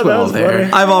had to as well there.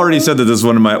 I've already said that this is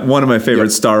one of my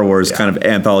favorite Star Wars kind of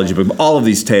anthology books. All of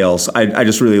these tales, I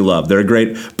just really love. They're a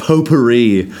great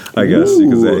potpourri, I guess.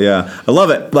 I love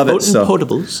it.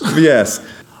 Potables. Yes.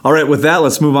 All right, with that,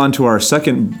 let's move on to our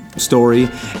second story,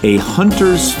 A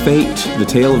Hunter's Fate, the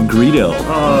tale of Greedo.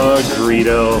 Oh,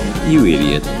 Greedo. You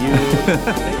idiot.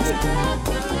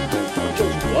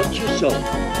 Just watch yourself.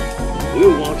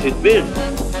 We'll want it men.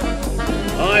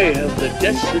 I have the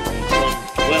destiny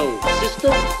of 12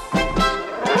 systems.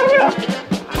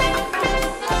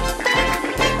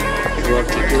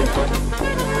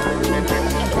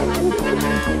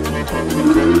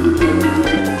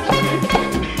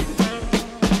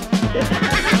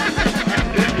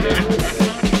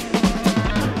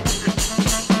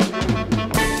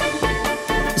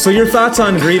 So your thoughts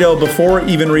on Greedo before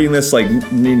even reading this, like,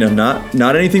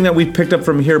 not anything that we picked up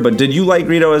from here, but did you like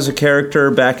Greedo as a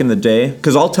character back in the day?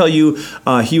 Because I'll tell you,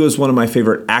 he was one of my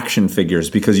favorite action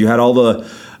figures because you had all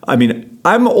the,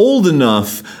 I'm old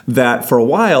enough that for a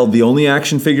while, the only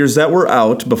action figures that were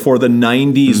out before the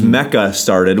 90s mecha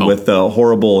started with the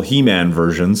horrible He-Man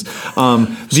versions.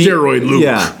 Steroid Luke.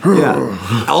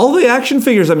 Yeah. All the action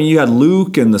figures, you had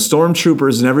Luke and the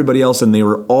Stormtroopers and everybody else, and they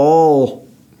were all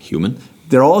human.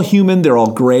 They're all human. They're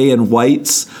all gray and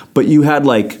whites. But you had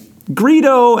like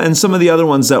Greedo and some of the other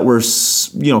ones that were,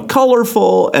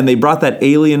 colorful, and they brought that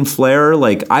alien flair.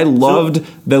 Like I loved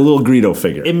the little Greedo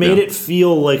figure. It made it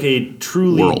feel like a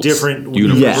truly different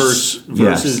universe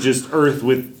versus just Earth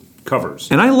with covers.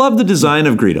 And I love the design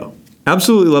of Greedo.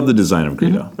 Absolutely love the design of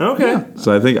Greedo. Okay. Yeah.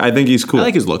 So I think he's cool. I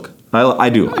like his look. I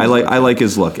do. I like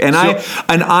his look.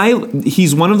 And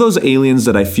he's one of those aliens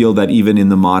that I feel that even in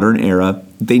the modern era,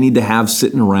 they need to have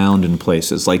sitting around in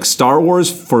places. Like Star Wars,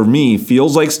 for me,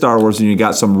 feels like Star Wars, and you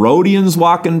got some Rhodians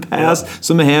walking past,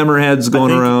 some hammerheads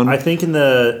going around. I think in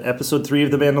the episode 3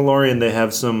 of The Mandalorian, they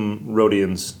have some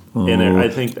Rhodians in there. I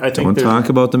think don't talk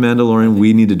about The Mandalorian.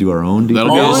 We need to do our own deep dive.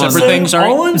 That'll be a separate thing, sorry.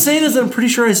 All I'm saying is I'm pretty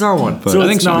sure I saw one. But so I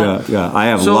think so. Yeah. I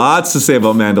have lots to say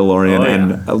about Mandalorian,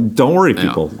 and don't worry,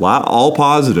 people. All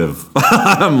positive.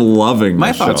 I'm loving my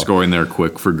this thoughts show. going there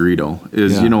quick for Greedo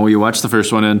is, you watch the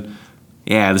first one and,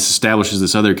 this establishes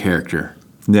this other character.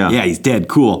 Yeah. Yeah, he's dead.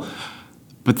 Cool.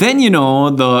 But then,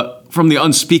 from the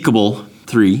Unspeakable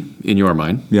 3, in your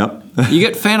mind, yep. You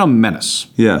get Phantom Menace.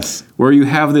 Yes. Where you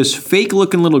have this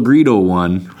fake-looking little Greedo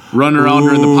one running around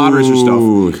during the pod racer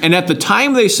stuff. And at the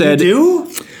time they said... You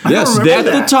do? Yes. At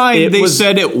the time they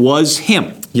said it was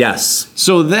him. Yes.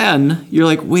 So then you're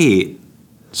like, wait.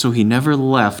 So he never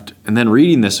left. And then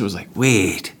reading this, it was like,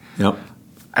 wait. Yep.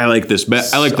 I like this.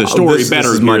 I like the story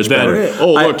better here than.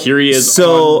 Oh, look, here he is.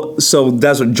 So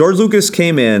that's what George Lucas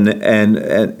came in, and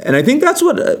I think that's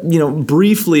what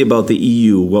briefly about the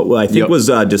EU. What I think was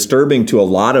disturbing to a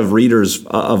lot of readers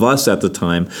of us at the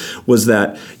time was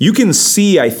that you can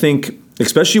see, I think,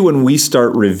 especially when we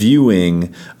start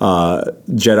reviewing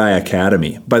Jedi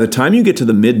Academy, by the time you get to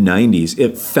the mid-90s,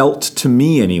 it felt to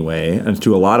me anyway, and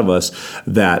to a lot of us,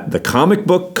 that the comic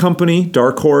book company,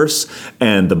 Dark Horse,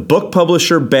 and the book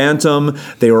publisher, Bantam,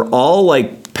 they were all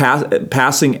like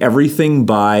passing everything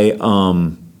by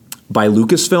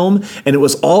Lucasfilm, and it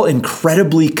was all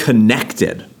incredibly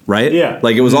connected. Right? Yeah.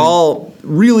 Like it was all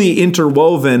really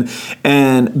interwoven.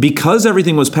 And because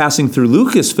everything was passing through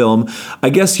Lucasfilm, I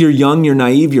guess you're young, you're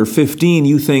naive, you're 15,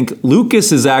 you think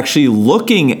Lucas is actually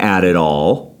looking at it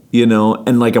all,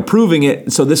 and like approving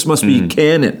it. So this must be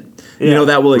canon,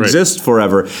 that will exist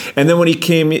forever. And then when he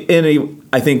came in,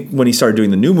 I think when he started doing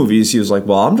the new movies, he was like,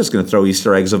 well, I'm just going to throw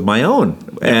Easter eggs of my own.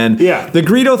 And the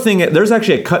Greedo thing, there's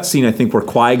actually a cutscene, I think, where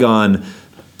Qui-Gon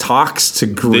talks to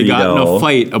Greedo. They got in a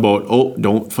fight about,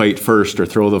 don't fight first or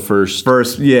throw the first.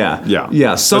 Yeah.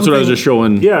 That's what I was just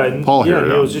showing Paul here.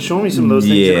 Yeah, it was just showing me some of those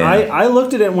things. And I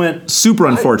looked at it and went... Super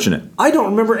unfortunate. I don't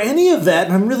remember any of that,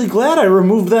 and I'm really glad I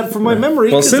removed that from my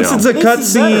memory. Well, since it's a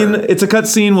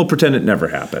cutscene, we'll pretend it never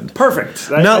happened.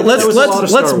 Perfect. Now, let's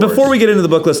before we get into the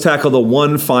book, let's tackle the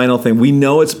one final thing. We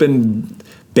know it's been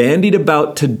bandied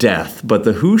about to death, but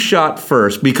the who shot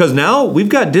first, because now we've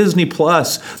got Disney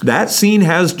Plus. That scene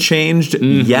has changed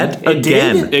yet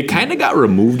again. It kind of got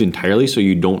removed entirely, so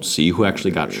you don't see who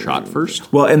actually got shot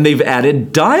first. Well, and they've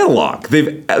added dialogue.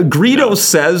 Greedo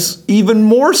says even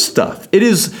more stuff.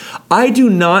 I do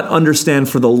not understand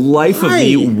for the life of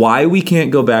me why we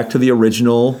can't go back to the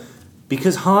original.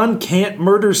 Because Han can't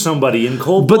murder somebody in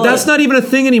cold blood. But that's not even a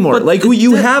thing anymore. But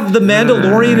you have The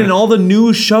Mandalorian and all the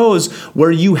new shows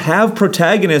where you have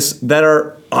protagonists that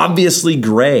are obviously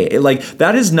gray. Like,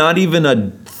 that is not even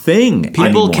a thing. People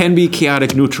anymore. can be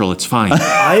chaotic neutral. It's fine.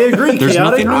 I agree. There's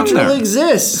Chaotic nothing wrong neutral there.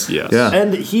 exists. Yes. Yeah.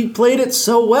 And he played it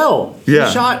so well. Yeah.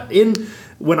 He shot in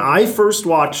when I first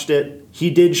watched it. He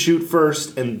did shoot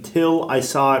first until I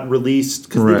saw it released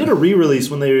because Right. they did a re-release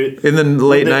when they in the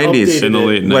late when they 90s. updated In the it.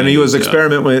 late when he was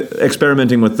 90s,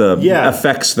 experimenting with the Yeah.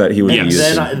 effects that he would And use.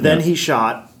 then he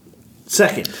shot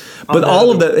second. But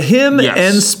all of that, him Yes.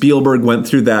 and Spielberg went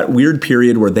through that weird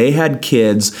period where they had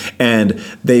kids and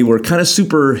they were kind of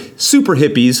super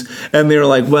hippies, and they were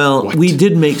like, "Well, we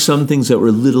did make some things that were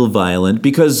a little violent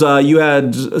because you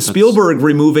had Spielberg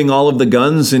removing all of the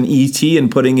guns in E.T. and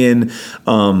putting in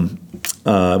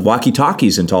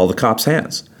walkie-talkies into all the cops'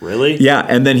 hands." Really? Yeah,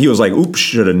 and then he was like, "Oops,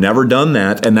 should have never done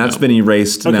that," and that's been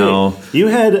erased now. You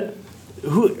had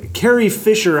Carrie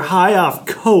Fisher high off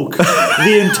coke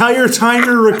the entire time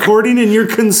you're recording, and you're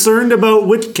concerned about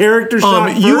which character shot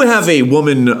first? You have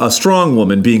a strong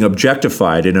woman being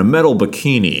objectified in a metal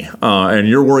bikini, and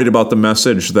you're worried about the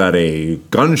message that a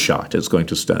gunshot is going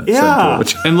to send. Yeah.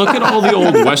 And look at all the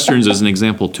old westerns as an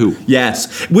example too. Yes,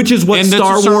 which is what And that's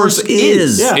Star what Wars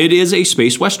is. Yeah. It is a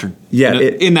space western. Yeah,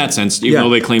 in that sense, even yeah. though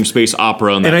they claim space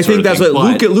opera and that And I sort think of that's thing,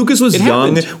 what but Lucas was it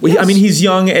young. happened. Well, I Yes. mean, he's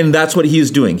young, and that's what he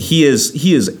is doing. He is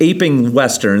aping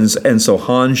westerns, and so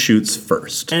Han shoots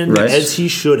first, and right? as he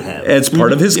should have. It's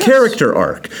part of his character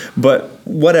arc, but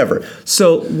whatever.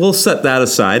 So we'll set that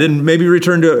aside and maybe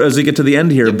return to it as we get to the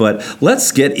end here. But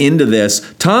let's get into this.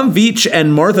 Tom Veitch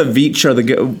and Martha Veitch are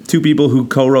the two people who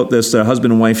co-wrote this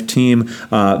husband and wife team.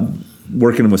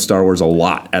 Working with Star Wars a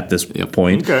lot at this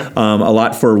point. Okay. A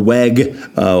lot for WEG,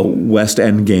 West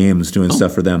End Games, doing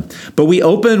stuff for them. But we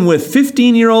open with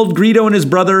 15-year-old Greedo and his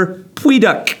brother,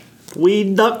 Pweeduck.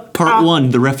 Part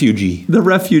 1, The Refugee. The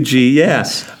Refugee,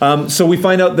 yes. So we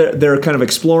find out they're kind of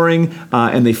exploring,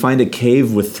 and they find a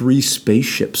cave with 3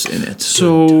 spaceships in it.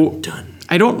 So,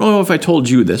 I don't know if I told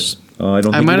you this. I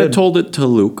don't think might you have did. told it to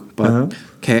Luke, but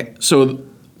okay. So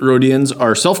Rhodians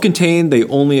are self-contained. They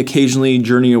only occasionally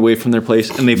journey away from their place,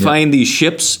 and they find these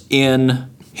ships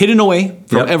hidden away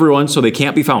from everyone, so they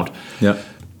can't be found. Yeah.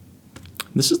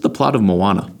 This is the plot of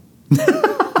Moana.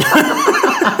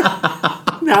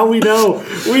 Now we know.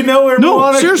 We know where No,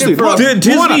 Moana seriously. came from. Look, Did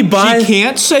Disney Moana, buy- She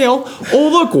can't sail. Oh,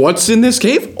 look, what's in this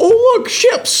cave? Oh, look,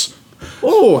 ships.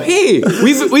 Oh, hey,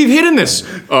 we've hidden this.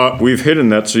 We've hidden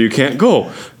that so you can't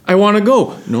go. I want to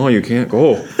go. No, you can't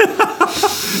go.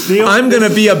 I'm going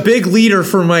to be a big leader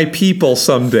for my people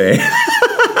someday.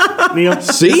 Neil,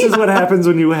 See? this is what happens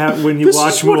when you This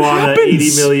watch is what Moana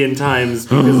happens. 80 million times.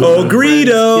 Because of Oh, the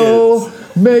Greedo,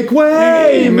 kids. make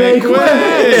way, make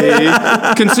way.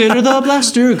 Consider the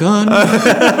blaster gun.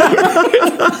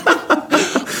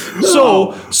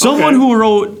 So, someone who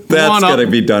wrote That's Moana, going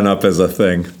to be done up as a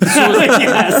thing.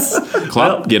 Yes.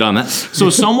 Clap, get on that. So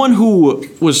someone who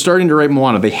was starting to write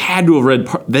Moana, they had to have read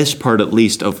this part at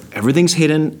least of everything's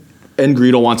hidden and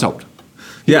Greedo wants out.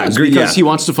 Yeah, Because he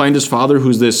wants to find his father,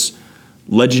 who's this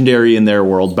legendary in their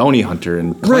world bounty hunter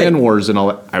and clan wars and all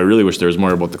that. I really wish there was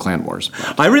more about the clan wars.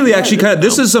 I really actually kind of,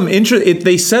 this is some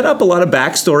they set up a lot of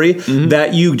backstory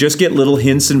that you just get little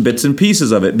hints and bits and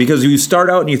pieces of it, because you start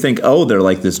out and you think, oh, they're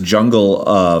like this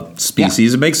jungle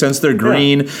species. It makes sense. They're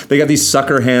green. They got these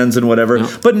sucker hands and whatever.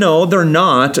 But no, they're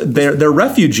not. They're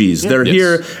refugees. They're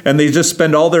here and they just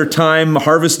spend all their time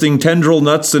harvesting tendril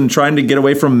nuts and trying to get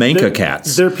away from Manka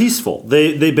cats. They're peaceful.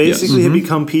 They basically have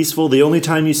become peaceful. The only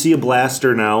time you see a blaster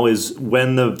now is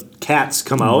when the cats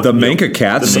come out. The Manka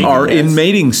cats are in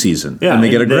mating season, and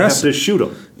they get aggressive. They have to shoot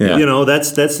them. Yeah. You know,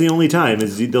 that's the only time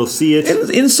is they'll see it.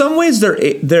 In some ways,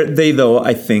 they though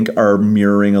I think are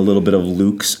mirroring a little bit of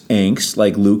Luke's angst.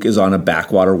 Like Luke is on a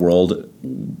backwater world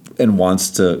and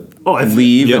wants to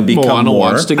leave and become Moana more.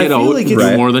 wants to get out, like do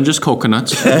right. more than just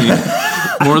coconuts, more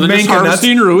than just Manka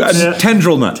harvesting roots.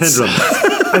 Tendril nuts.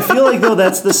 I feel like though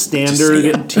that's the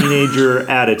standard teenager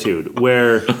attitude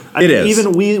where It is.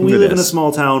 Even we It live in a is.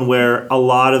 small town where a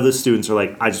lot of the students are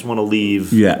like, I just want to leave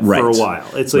for a while.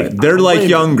 It's like they're like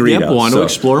young Greedo. Want to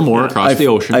explore more across the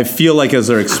ocean. I feel like as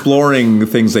they're exploring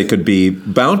things they could be,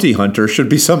 bounty hunter should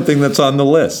be something that's on the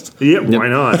list. Yeah, why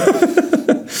not?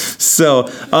 So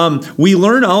we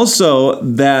learn also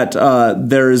that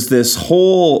there is this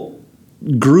whole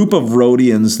group of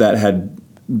Rhodians that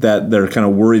they're kind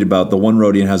of worried about. The one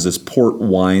Rhodian has this port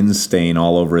wine stain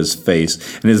all over his face,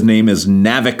 and his name is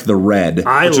Navik the Red.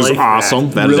 Which is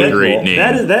awesome. That is a great name.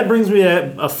 That brings me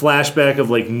a flashback of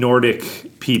like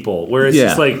Nordic people, where it's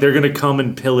just like they're gonna come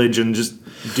and pillage and just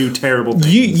do terrible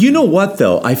things. You know what,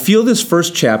 though? I feel this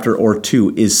first chapter or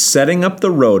two is setting up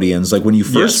the Rhodians. Like, when you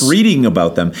first reading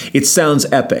about them, it sounds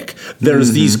epic.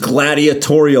 There's these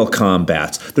gladiatorial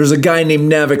combats. There's a guy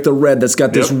named Navik the Red that's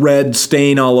got this red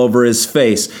stain all over his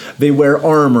face. They wear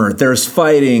armor. There's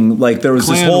fighting. Like, there was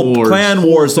this whole clan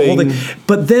wars, the whole thing.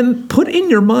 But then put in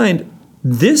your mind,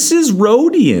 this is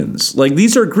Rhodians. Like,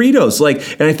 these are Greedos. Like,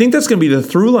 and I think that's going to be the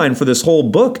through line for this whole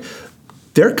book.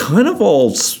 They're kind of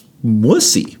all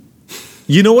wussy.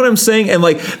 You know what I'm saying? And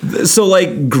like, so like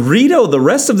Greedo, the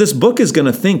rest of this book is going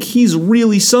to think he's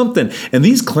really something. And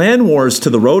these clan wars to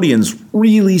the Rhodians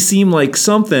really seem like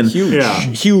something.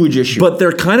 Huge issue. But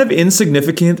they're kind of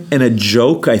insignificant and a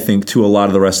joke, I think, to a lot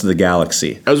of the rest of the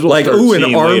galaxy. As we'll like, start ooh, an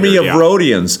seeing army later, of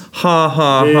Rhodians. Ha,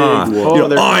 ha, ha. You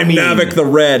know, I'm Navik the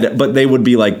Red, but they would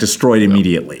be like destroyed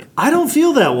immediately. I don't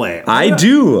feel that way. I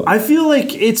do. I feel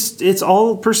like it's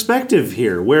all perspective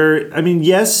here, where, I mean,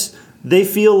 yes, they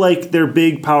feel like they're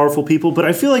big, powerful people, but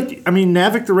I feel like,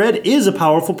 Navik the Red is a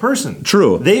powerful person.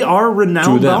 True. They are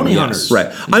renowned bounty hunters.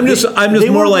 Right. I'm just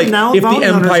more like, if the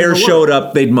Empire showed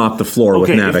up, they'd mop the floor with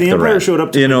Navik the Red. If the Empire showed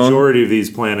up to the majority of these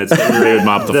planets, they would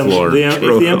mop the floor.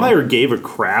 If the Empire gave a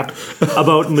crap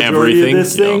about majority of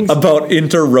this thing, about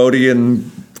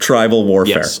inter-Rhodian tribal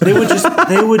warfare, they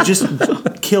would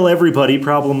just kill everybody.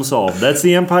 Problem solved. That's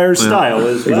the Empire's style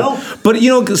as well. But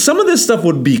some of this stuff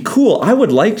would be cool. I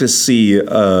would like to see.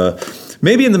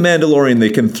 Maybe in The Mandalorian they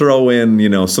can throw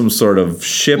in, some sort of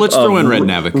ship. Let's throw in Red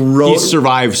Navik. He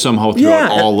survived somehow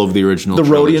throughout all of the original. The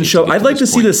Rhodian show. I'd like to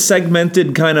see the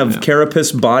segmented kind of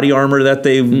carapace body armor that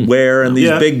they wear and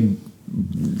these big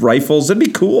rifles. That'd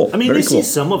be cool. They see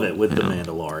some of it with The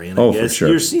Mandalorian. I guess. For sure.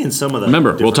 You're seeing some of that.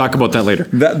 Remember, we'll talk about that later.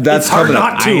 That's hard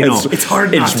not to. It's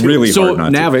hard not to. It's really hard not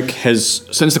to. So Navik has,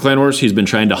 since the Clan Wars, he's been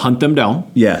trying to hunt them down.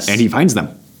 Yes. And he finds them.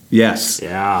 Yes.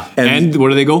 Yeah. And where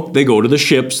do they go? They go to the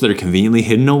ships that are conveniently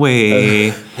hidden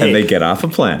away. And they get off a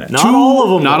planet. Not all of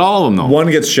them. Not all of them, though.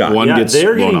 One gets shot.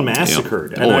 They're getting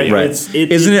massacred. Yeah. Right.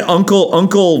 Isn't it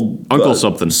Uncle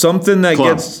something? Something that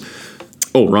gets...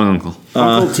 Oh, wrong uncle.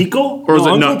 Uncle Tico? Or was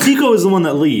it Uncle Nuck? Tico is the one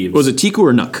that leaves. Was it Tico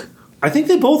or Nuck? I think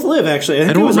they both live, actually. I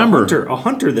think don't it was remember. A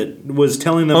hunter that was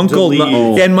telling them Uncle to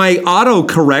leave. And my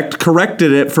autocorrect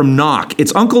corrected it from Knock.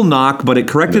 It's Uncle Knock, but it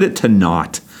corrected it to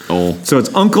Not. Oh. So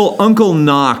it's Uncle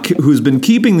Knock, who's been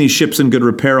keeping these ships in good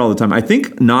repair all the time. I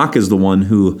think Knock is the one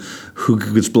who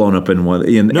gets blown up in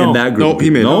that group. No, he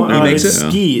made he makes it's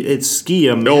it. It's Ski.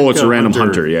 It's a random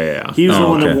hunter. Yeah. He was the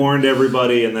one that warned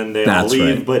everybody, and then they all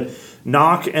leave. Right. But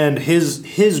Knock and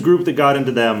his group that got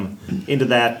into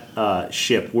that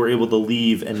ship were able to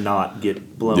leave and not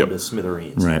get blown to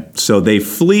smithereens. Right. So they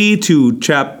flee to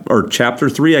chapter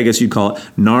 3, I guess you'd call it,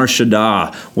 Nar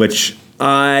Shaddaa, which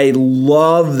I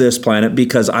love this planet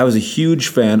because I was a huge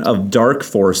fan of Dark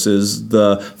Forces,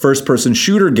 the first-person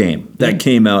shooter game that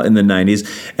came out in the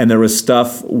 90s, and there was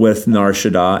stuff with Nar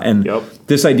Shaddaa, and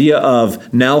this idea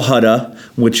of Nal Hutta,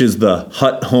 which is the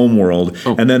Hutt homeworld,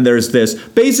 and then there's this,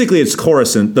 basically it's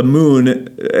Coruscant, the moon,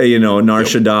 Nar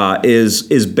Shaddaa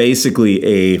is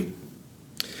basically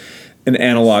an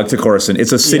analog to Coruscant.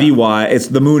 It's a city-wide,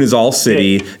 the moon is all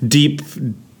city, deep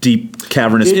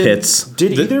cavernous pits.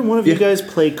 Did either one of you guys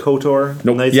play KOTOR?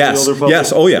 Nope. Knights Yes. of the Old Republic?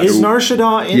 Yes. Oh, yes. Is Nar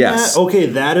Shaddaa in that? Okay,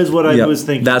 that is what I was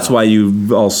thinking. That's why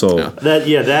you also...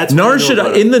 That's... Nar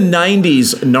Shaddaa, in the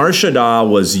 90s, Nar Shaddaa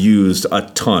was used a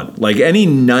ton. Like, any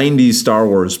 90s Star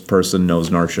Wars person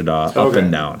knows Nar Shaddaa up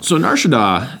and down. So Nar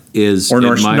Shaddaa is... Or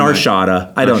Nar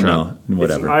Shaddaa. I don't know.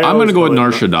 Whatever. I'm going to go with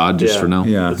Nar Shaddaa just for now.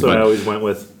 Yeah. That's what I always went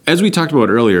with. As we talked about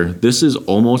earlier, this is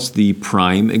almost the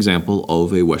prime example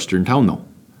of a Western town, though.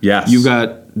 Yes. You've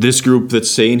got this group that's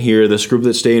staying here, this group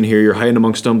that's staying here, you're hiding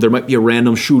amongst them. There might be a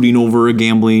random shooting over a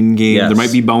gambling game. Yes. There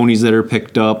might be bounties that are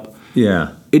picked up.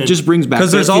 Yeah. It just brings back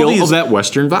that feel of that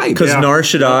Western vibe. Because Nar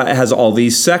Shaddaa has all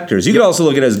these sectors. You could also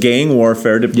look at it as gang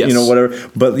warfare, whatever.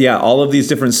 But all of these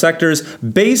different sectors.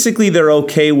 Basically, they're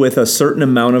okay with a certain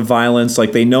amount of violence.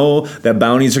 Like, they know that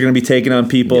bounties are going to be taken on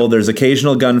people. There's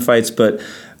occasional gunfights, but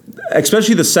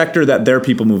especially the sector that their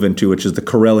people move into, which is the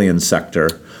Corellian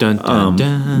sector. Dun, dun,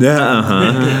 dun.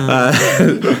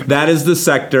 That is the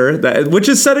sector which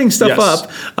is setting stuff up.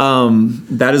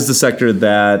 That is the sector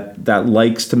that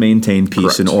likes to maintain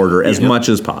peace and order as much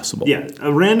as possible. Yeah,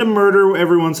 a random murder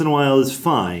every once in a while is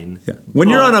fine. Yeah. When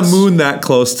you're on a moon that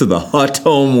close to the Hutt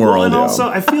home world. And also,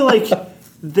 I feel like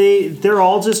they're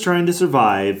all just trying to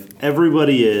survive.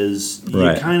 Everybody is.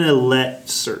 You kind of let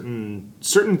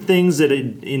certain things that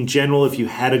in general, if you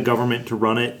had a government to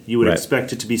run it, you would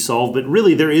expect it to be solved. But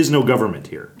really, there is no government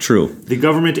here. True. The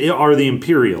government are the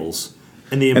Imperials.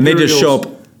 And the Imperials, they just show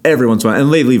up every once in a while,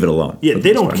 and they leave it alone. Yeah,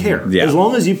 they don't care. Yeah. As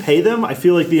long as you pay them, I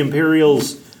feel like the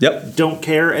Imperials don't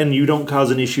care, and you don't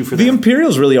cause an issue for them. The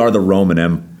Imperials really are the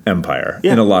Roman Empire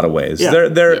in a lot of ways. Yeah.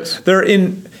 They're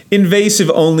invasive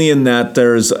only in that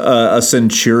there's a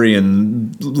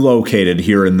centurion located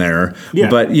here and there. Yeah.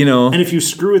 But, and if you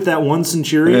screw with that one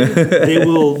centurion, they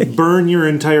will burn your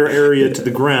entire area to the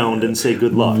ground and say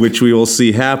good luck. Which we will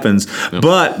see happens. Yep.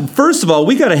 But first of all,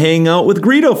 we got to hang out with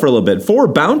Greedo for a little bit. 4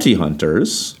 bounty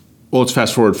hunters. Well, let's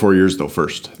fast forward 4 years, though,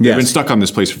 first. They've been stuck on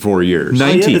this place for 4 years.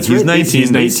 19. He's 19. He's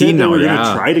 19 now, They were going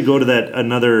to try to go to that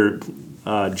another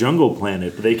jungle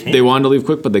planet, but they can't. They wanted to leave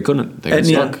quick, but they couldn't. They got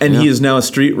stuck. And he is now a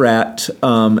street rat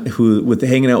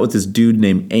hanging out with this dude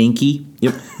named Anki.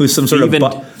 Yep. Who's some sort of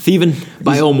thieving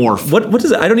biomorph. What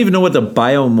is it? I don't even know what the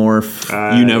biomorph.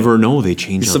 You never know. They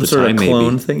change all some the sort time, of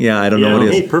clone thing. Yeah, I don't know what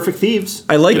it is. Hey, perfect thieves.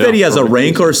 I like that he has a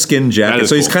Rancor skin jacket,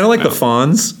 so he's kind of like the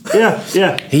Fonz.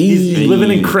 Yeah. He's living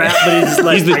in crap, but he's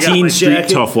like he's the teen street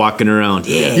tough walking around.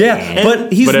 Yeah,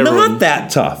 but he's not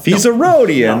that tough. He's a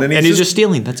Rhodian, and he's just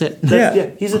stealing. That's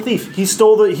it. He's a thief. He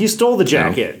stole the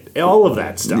jacket. All of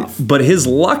that stuff. But his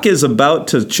luck is about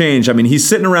to change. I mean, he's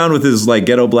sitting around with his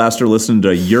ghetto blaster, listening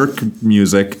to Yerk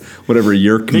music, whatever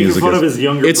Yerk music fun is. of his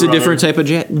younger It's brother. a different type of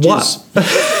jizz.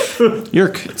 What?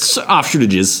 Yerk. It's offshoot of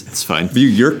jizz. It's fine. Have you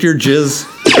yerked your jizz?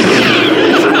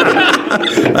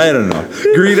 I don't know.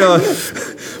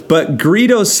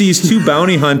 Greedo sees 2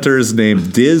 bounty hunters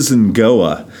named Diz and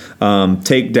Goa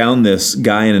take down this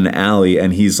guy in an alley,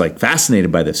 and he's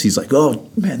fascinated by this. He's like, "Oh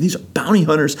man, these are bounty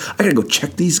hunters. I gotta go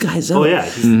check these guys out." Oh yeah,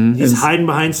 he's hiding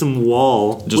behind some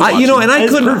wall. I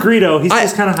couldn't. Greedo, he's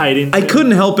just kind of hiding. I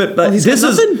couldn't help it, but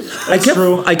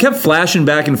I kept flashing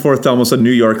back and forth to almost a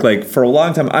New York. For a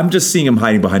long time, I'm just seeing him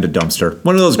hiding behind a dumpster.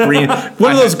 One of those green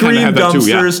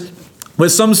dumpsters. Too,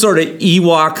 with some sort of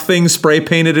Ewok thing spray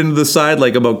painted into the side,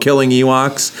 about killing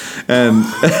Ewoks,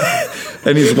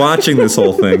 and he's watching this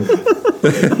whole thing.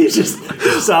 He's just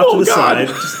off to the side.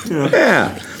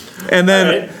 Yeah, and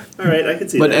then all right, I can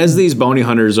see. But that. as these bounty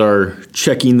hunters are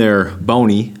checking their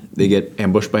bounty, they get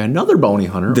ambushed by another bounty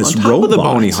hunter. This on top robot. of the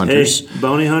bounty hunters. Hey,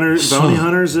 bounty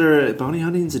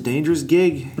hunting's a dangerous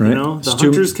gig. Right. The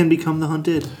hunters can become the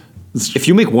hunted. If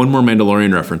you make one more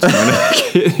Mandalorian reference, I'm gonna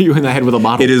hit you in the head with a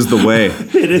bottle. It is the way.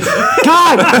 It is.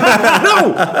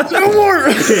 God, no more.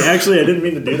 Okay, actually, I didn't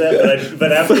mean to do that,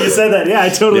 but after you said that, I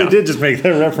totally did just make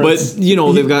that reference.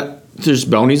 But there's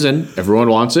bounties and everyone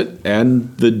wants it,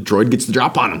 and the droid gets the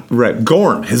drop on him. Right,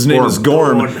 Gorm. His name is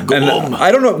Gorm. And I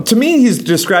don't know. To me, he's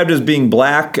described as being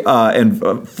black and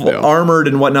armored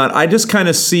and whatnot. I just kind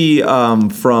of see from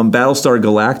Battlestar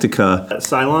Galactica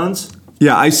Cylons.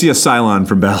 Yeah, I see a Cylon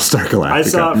from Battlestar Galactica. I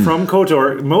saw it from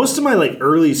KOTOR. Most of my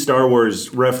early Star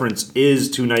Wars reference is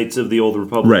to Knights of the Old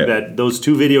Republic. Right. Those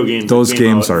 2 video games. Those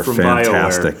games are from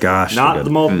fantastic. BioWare. Gosh, not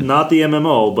the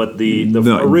MMO, but the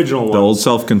original one. The old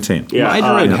self-contained. Yeah, my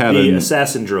droid had the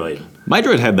assassin droid. My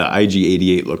droid had the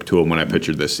IG-88 look to him when I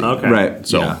pictured this scene. Okay, right.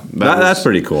 So that's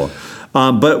pretty cool.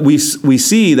 But we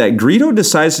see that Greedo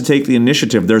decides to take the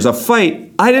initiative. There's a fight.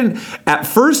 At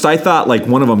first I thought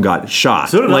one of them got shot.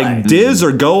 So did I. Diz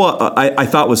or Goa I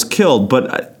thought was killed,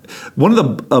 but one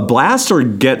of the blaster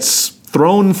gets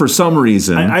thrown for some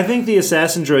reason. I think the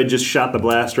assassin droid just shot the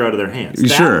blaster out of their hands.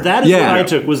 That is what I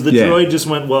took, was the droid just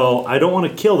went, well, I don't want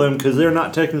to kill them because they're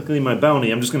not technically my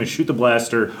bounty. I'm just going to shoot the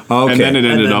blaster. Okay. And then it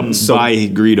ended up by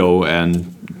Greedo,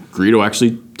 and Greedo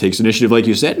actually takes initiative, like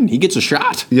you said, and he gets a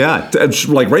shot. Yeah,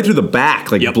 right through the back,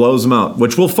 blows him out.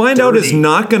 Which we'll find out is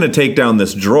not going to take down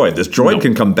this droid. This droid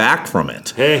can come back from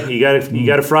it. Hey, you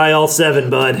got to fry all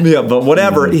 7, bud. Yeah, but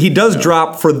whatever. He does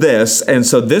drop for this, and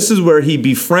so this is where he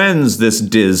befriends this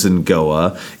Diz and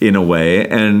Goa in a way,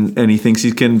 and he thinks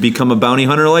he can become a bounty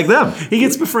hunter like them. He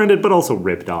gets befriended, but also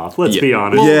ripped off. Let's be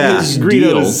honest. Well,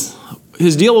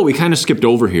 his deal, what we kind of skipped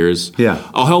over here is,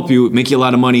 I'll help you, make you a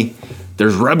lot of money.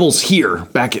 There's rebels here,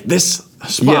 back at this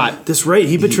spot. Yeah, that's right.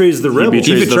 He betrays the rebels.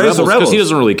 He betrays the rebels because he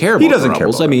doesn't really care about the rebels. Care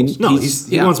about rebels.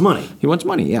 He wants money. He wants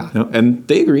money, And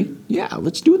they agree. Yeah,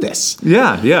 let's do this.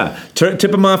 Yeah. Tip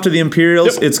him off to the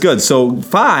Imperials. Yep. It's good. So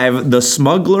 5, the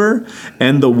Smuggler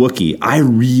and the Wookiee. I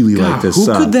really like this. Who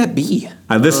could that be?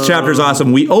 This chapter's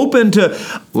awesome. We open to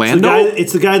Lando.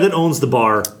 It's the guy that owns the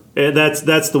bar. That's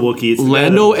the Wookiee. It's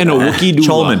Lando and a Wookiee duo.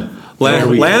 Cholman.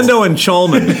 Lando and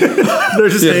Cholman. They're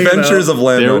just the Adventures of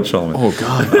Lando and Cholman. Oh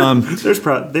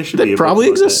God! They should be probably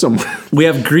exist somewhere. We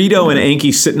have Greedo and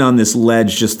Anki sitting on this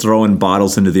ledge, just throwing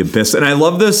bottles into the abyss, and I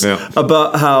love this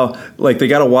about how they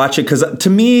got to watch it because to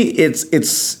me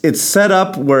it's set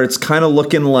up where it's kind of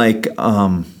looking like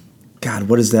God,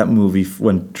 what is that movie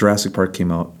when Jurassic Park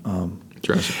came out?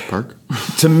 Jurassic Park.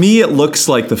 To me, it looks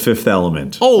like The Fifth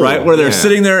Element. Oh, right, where they're yeah.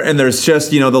 sitting there and there's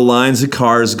just the lines of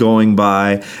cars going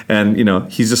by, and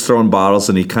he's just throwing bottles,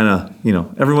 and he kind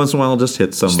of every once in a while just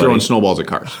hits somebody. Just throwing snowballs at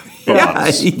cars.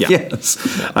 Yes,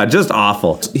 just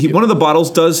awful. One of the bottles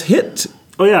does hit.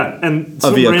 Oh yeah, and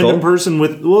some random person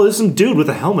there's some dude with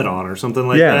a helmet on or something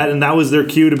like that, and that was their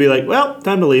cue to be like, well,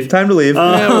 time to leave.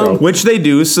 Which they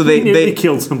do. So they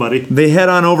killed somebody. They head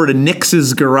on over to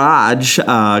Nix's garage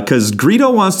because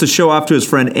Greedo wants to show off to his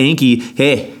friend Anki,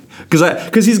 hey,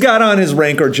 because he's got on his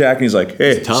Rancor jacket and he's like,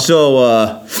 hey,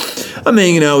 so I'm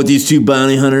hanging out with these two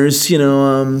bounty hunters,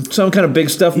 some kind of big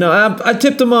stuff. Now I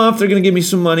tipped them off. They're gonna give me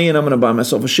some money, and I'm gonna buy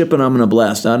myself a ship, and I'm gonna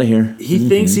blast out of here. He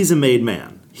thinks he's a made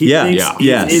man.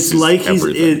 It's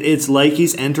like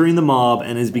he's entering the mob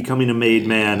and is becoming a made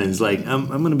man, and he's like, I'm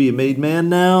going to be a made man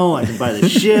now. I can buy the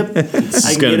ship. I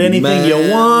can get anything you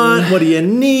want. What do you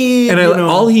need? And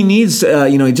all he needs,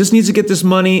 he just needs to get this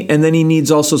money, and then he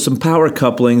needs also some power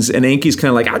couplings. And Anki's kind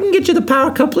of like, I can get you the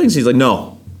power couplings. He's like,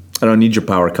 no, I don't need your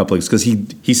power couplings, because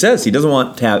he says he doesn't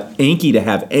want to have Anki to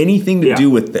have anything to do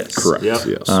with this. Correct. Yep.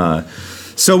 Yes.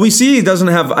 So we see he doesn't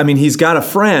have. I mean, he's got a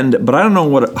friend, but I don't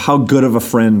know how good of a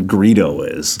friend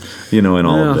Greedo is. In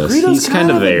all of this, Greedo's kind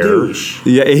of there. Douche.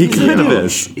 Yeah, he's kind of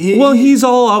is. He's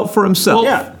all out for himself.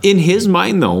 Well, in his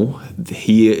mind, though,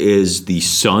 he is the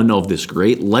son of this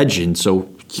great legend. So.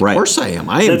 Of course I am.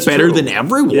 I am better than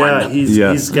everyone. Yeah,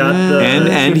 he's got the...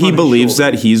 And he believes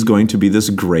that he's going to be this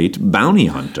great bounty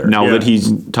hunter. Now that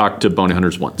he's talked to bounty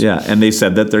hunters once. Yeah, and they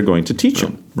said that they're going to teach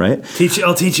him, right?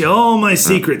 I'll teach you all my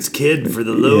secrets, kid, for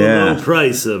the low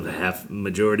price of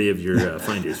majority of your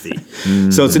finder's fee.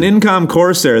 So it's an Incom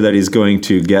Corsair that he's going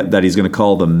to get, that he's going to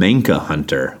call the Menka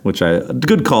Hunter, which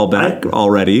good callback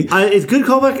already. It's good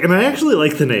callback, and I actually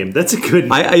like the name. That's a good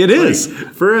name. It is.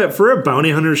 For a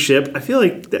bounty hunter ship, I feel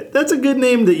like that's a good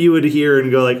name that you would hear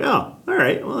and go like, oh, all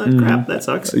right, well, crap, that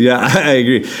sucks. Yeah, I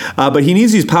agree. But he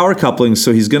needs these power couplings,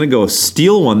 so he's going to go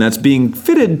steal one that's being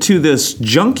fitted to this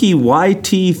junky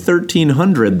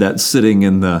YT-1300 that's sitting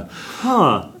in the...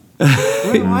 Why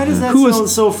does that sound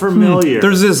so familiar?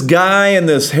 There's this guy and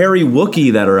this hairy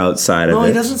Wookiee that are outside of it. No,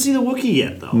 he doesn't see the Wookiee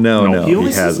yet, though. No, he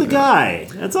only sees the guy.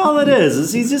 That's all it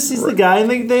is he just sees the guy,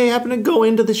 and they happen to go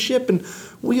into the ship, and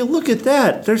will you look at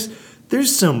that?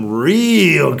 There's some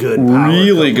real good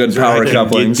power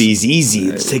couplings. Get these easy.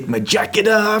 Let's take my jacket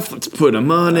off. Let's put them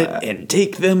on it and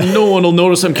take them. No one will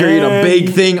notice I'm carrying a big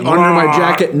thing under my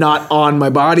jacket, not on my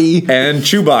body. And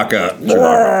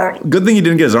Chewbacca. Good thing he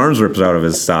didn't get his arms ripped out of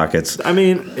his sockets. I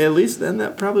mean, at least then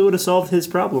that probably would have solved his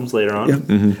problems later on. Yep.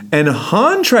 Mm-hmm. And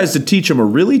Han tries to teach him a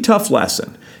really tough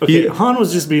lesson. Okay, Han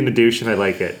was just being a douche, and I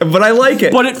like it. But I like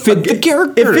it. But it fit the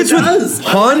character. It fits with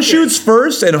Han shoots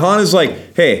first, and Han is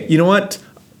like, hey, you know what?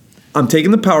 I'm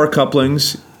taking the power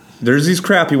couplings. There's these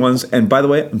crappy ones. And by the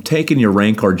way, I'm taking your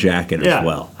Rancor jacket as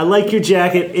well. I like your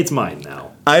jacket. It's mine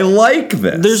now. I like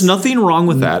this. There's nothing wrong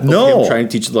with that. No. Him trying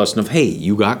to teach the lesson of, hey,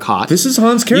 you got caught. This is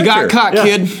Han's character. You got caught,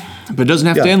 kid. But it doesn't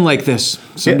have to end like this.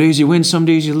 Some days you win, some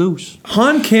days you lose.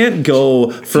 Han can't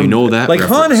go from... that like, reference.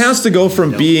 Han has to go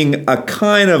from being a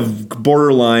kind of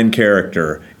borderline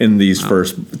character in these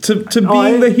first... To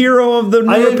being the hero of the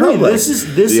New Republic. This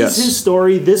is his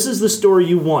story. This is the story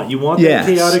you want. You want that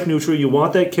chaotic neutral. You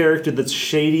want that character that's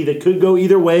shady, that could go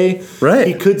either way. Right.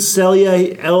 He could sell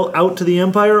you out to the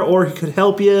Empire, or he could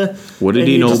help you. What did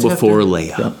he know before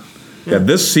Leia? Yeah. Yeah,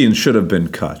 this scene should have been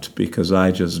cut because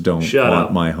I just don't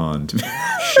want my Han to be...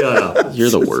 Shut up. You're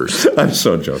the worst. I'm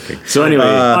so joking. So anyway,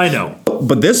 I know.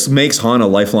 But this makes Han a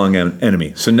lifelong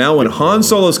enemy. So now when Han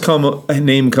Solo's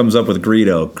name comes up with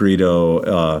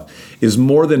Greedo is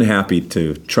more than happy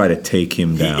to try to take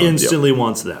him down. He instantly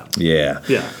wants that. Yeah.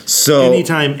 Yeah. So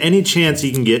anytime, any chance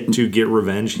he can get to get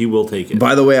revenge, he will take it.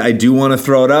 By the way, I do want to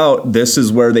throw it out. This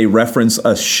is where they reference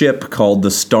a ship called the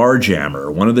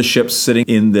Starjammer. One of the ships sitting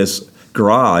in this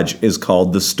garage is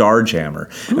called the Starjammer.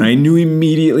 And I knew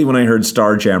immediately when I heard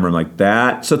Starjammer, I'm like,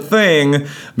 that's a thing,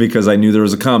 because I knew there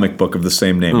was a comic book of the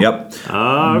same name. Yep.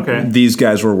 Okay. These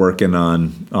guys were working on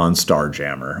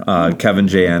Starjammer. Kevin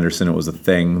J. Anderson, it was a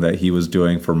thing that he was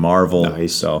doing for Marvel.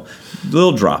 Nice. So, a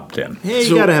little dropped in. Hey,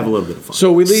 you gotta have a little bit of fun.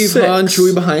 So we leave Han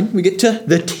Chewie behind. We get to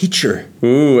the teacher.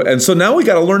 Ooh, and so now we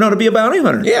gotta learn how to be a bounty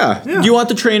hunter. Yeah. Do you want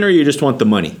the trainer or you just want the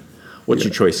money? What's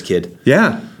your choice, kid?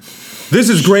 Yeah. This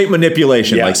is great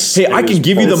manipulation. Yes. Like, hey, I can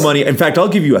give you the money. In fact, I'll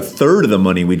give you a third of the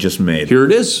money we just made. Here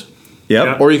it is.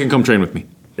 Yep. Or you can come train with me.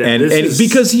 Yeah, and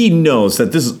because he knows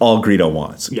that this is all Greedo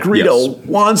wants. Yeah. Greedo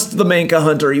wants the Menka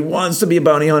hunter. He wants to be a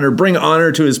bounty hunter, bring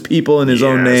honor to his people in his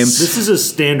own name. This is a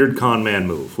standard con man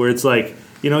move where it's like,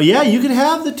 yeah, you could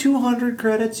have the 200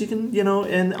 credits. You can,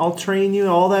 and I'll train you,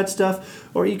 all that stuff.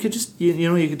 Or you could just,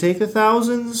 you could take the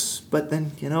thousands, but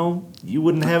then, you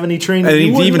wouldn't have any training. And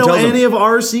you wouldn't know any of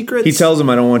our secrets. He tells him,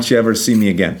 I don't want you ever to see me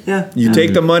again. Yeah. You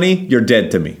take the money, you're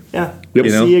dead to me. Yeah.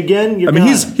 See you again, you're gone.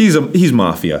 He's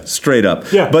mafia, straight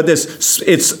up. Yeah. But it's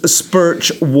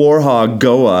Spurch Warhog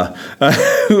Goa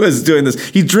who is doing this.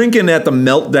 He's drinking at the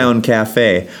Meltdown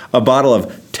Cafe a bottle of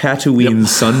Tatooine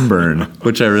Sunburn,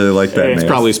 which I really like that name. It's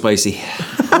probably spicy.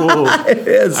 It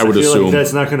is. I would assume. Like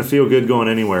that's not going to feel good going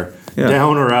anywhere. Yeah.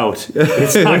 Down or out.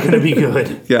 It's not going to be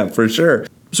good. Yeah, for sure.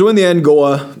 So in the end,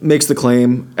 Goa makes the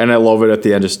claim, and I love it at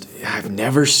the end. I've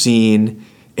never seen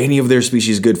any of their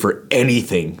species good for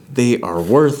anything. They are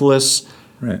worthless.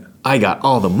 Right. I got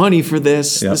all the money for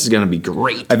this. Yep. This is going to be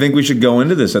great. I think we should go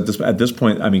into this at this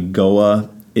point. I mean, Goa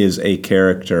is a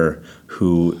character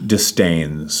who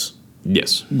disdains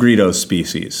Greedo's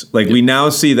species. Like we now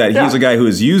see that he's a guy who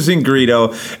is using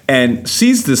Greedo and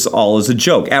sees this all as a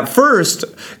joke. At first,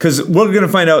 because we're going to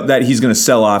find out that he's going to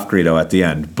sell off Greedo at the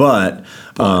end. But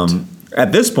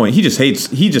at this point, he just hates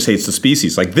the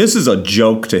species. Like this is a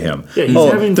joke to him. Yeah, he's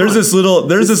having there's fun.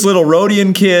 this little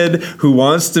Rhodian kid who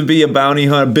wants to be a bounty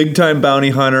hunter, big time bounty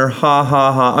hunter. Ha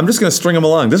ha ha! I'm just gonna string him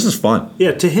along. This is fun.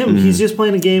 Yeah, to him, he's just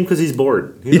playing a game because he's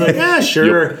bored. He's like,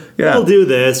 sure, we'll do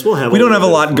this. We'll have. We don't have a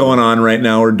lot going on right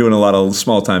now. We're doing a lot of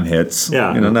small time hits.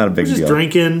 Yeah, not a big deal. Just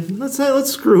drinking. Let's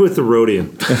screw with the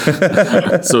Rhodian.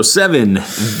 So 7,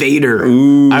 Vader.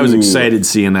 Ooh. I was excited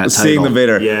seeing that title. Seeing the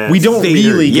Vader. Yes. We don't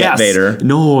really get Vader.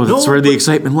 No, that's where the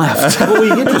excitement left. Well, we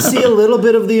get to see a little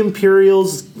bit of the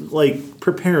Imperials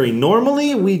preparing.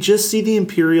 Normally, we just see the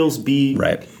Imperials be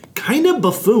kind of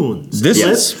buffoons.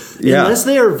 Unless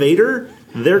they are Vader,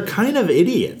 they're kind of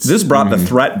idiots. This brought the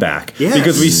threat back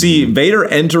because we see Vader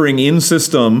entering in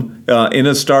system in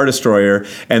a Star Destroyer,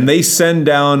 and they send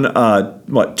down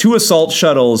 2 assault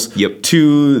shuttles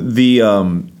to the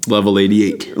level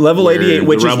 88. Level 88,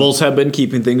 which the rebels have been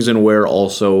keeping things in where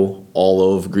also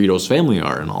all of Greedo's family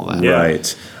are and all that. Yeah.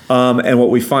 Right. And what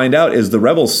we find out is the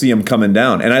rebels see him coming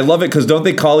down. And I love it because don't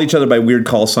they call each other by weird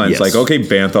call signs like, okay,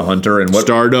 Bantha Hunter and what?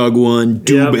 Stardog 1,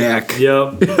 Dewback.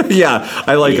 Yep. Yeah,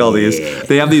 I like all these.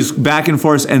 They have these back and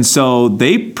forth. And so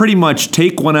they pretty much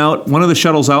take one of the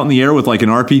shuttles out in the air with like an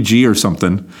RPG or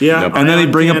something. Yeah. And then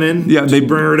they bring cannon, they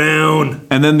bring her down.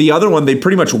 And then the other one, they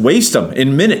pretty much waste them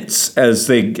in minutes as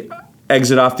they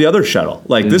exit off the other shuttle.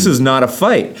 Like, this is not a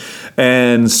fight.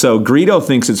 And so Greedo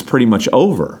thinks it's pretty much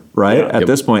over, right? At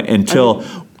this point, until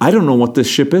I don't know what this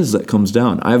ship is that comes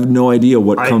down. I have no idea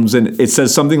what comes in. It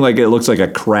says something like it looks like a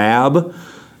crab.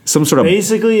 Some sort of...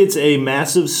 Basically, it's a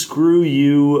massive screw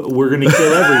you, we're going to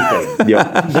kill everything.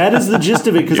 That is the gist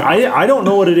of it, because I don't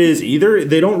know what it is either.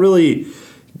 They don't really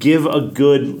give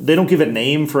they don't give a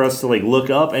name for us to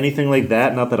look up, anything like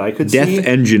that, not that I could see. Death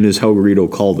Engine is how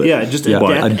Greedo called it. Yeah, just a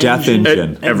death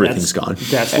engine. Everything's gone.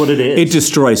 That's what it is. It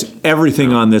destroys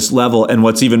everything on this level, and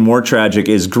what's even more tragic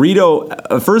is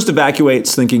Greedo first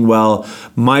evacuates thinking, well,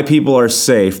 my people are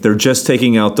safe, they're just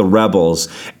taking out the rebels,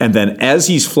 and then as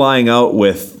he's flying out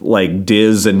with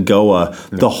Diz and Goa,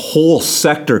 the whole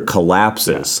sector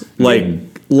collapses.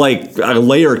 Like a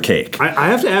layer cake. I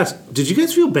have to ask, did you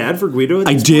guys feel bad for Greedo?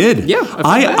 I did. Yeah.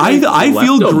 I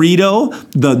feel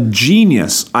Greedo, the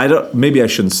genius. Maybe I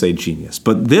shouldn't say genius,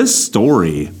 but this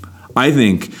story, I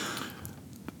think,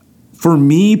 for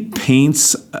me,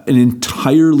 paints an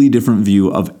entirely different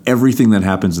view of everything that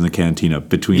happens in the cantina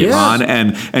between Han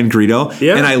and Greedo.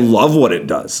 Yeah. And I love what it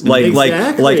does. Like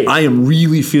I am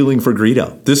really feeling for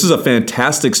Greedo. This is a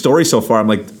fantastic story so far. I'm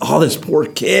like, oh, this poor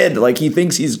kid. He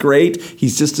thinks he's great.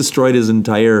 He's just destroyed his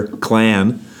entire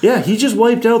clan. Yeah, he just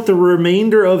wiped out the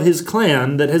remainder of his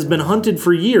clan that has been hunted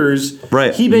for years.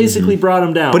 Right. He basically brought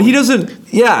him down. But he doesn't,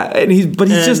 he's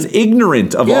just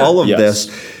ignorant of all of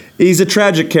this. He's a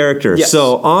tragic character. Yes.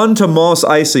 So on to Mos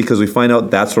Eisley, because we find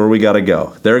out that's where we got to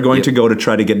go. They're going to go to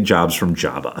try to get jobs from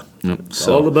Jabba.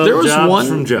 So all about jobs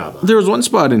from Jabba. There was one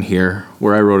spot in here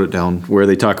where I wrote it down where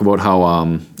they talk about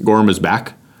how Gorm is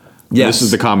back. Yes. This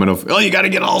is the comment of, you got to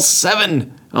get all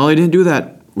 7. Oh, he didn't do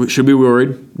that. Should be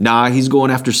worried. Nah, he's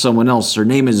going after someone else. Her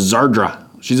name is Zardra.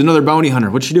 She's another bounty hunter.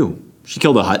 What'd she do? She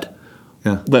killed a Hutt.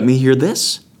 Yeah. Let me hear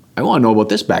this. I want to know about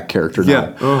this back character now.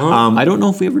 Yeah. Uh-huh. I don't know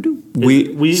if we ever do. We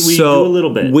do a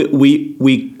little bit.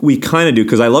 We kind of do,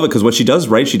 because I love it, because what she does,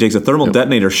 right, she takes a thermal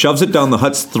detonator, shoves it down the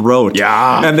Hutt's throat.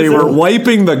 Yeah. And they were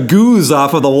wiping the goose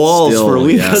off of the walls for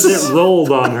weeks. Because it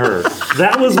rolled on her.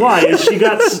 That was why she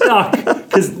got stuck,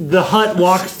 because the Hutt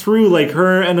walked through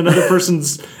her and another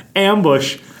person's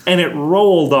ambush, and it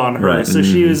rolled on her. Right. So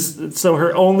she was. So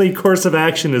her only course of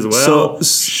action is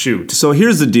shoot. So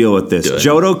here's the deal with this: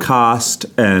 Jodocast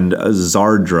and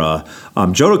Zardra.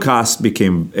 Jodocast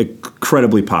became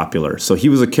incredibly popular. So he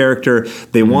was a character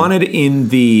they wanted in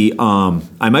the.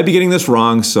 I might be getting this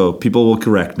wrong, so people will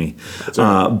correct me.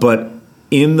 But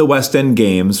in the West End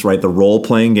games, right, the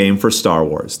role-playing game for Star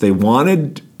Wars, they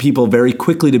wanted people very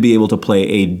quickly to be able to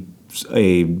play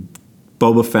a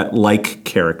Boba Fett-like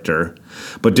character,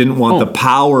 but didn't want the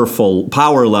power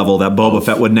level that Boba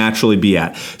Fett would naturally be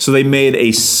at. So they made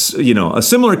a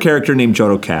similar character named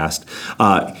Jodocast.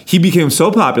 He became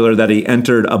so popular that he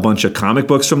entered a bunch of comic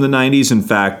books from the 90s. In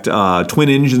fact, Twin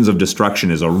Engines of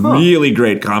Destruction is a really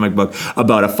great comic book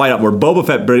about a fight where Boba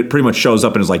Fett pretty much shows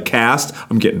up and is like, Cast,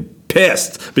 I'm getting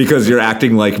pissed because you're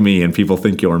acting like me and people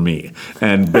think you're me.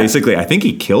 And basically, I think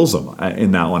he kills him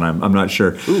in that one. I'm not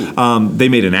sure. They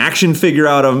made an action figure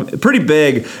out of him, pretty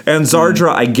big. And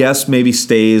Zardra, I guess, maybe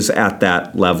stays at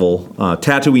that level.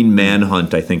 Tatooine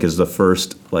Manhunt, I think, is the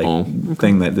first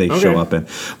thing that they show up in.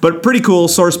 But pretty cool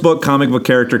source book, comic book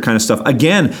character kind of stuff.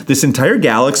 Again, this entire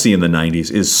galaxy in the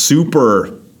 90s is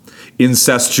super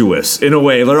incestuous in a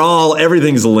way.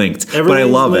 Everything's linked. But I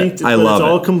love it. I love it.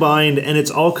 It's all combined, and it's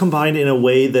all combined in a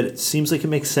way that it seems like it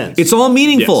makes sense. It's all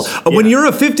meaningful. Yes. When you're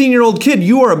a 15-year-old kid,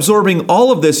 you are absorbing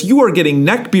all of this. You are getting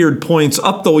neckbeard points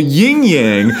up the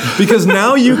yin-yang because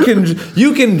now you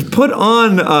can put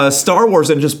on Star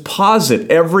Wars and just pause it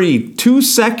every 2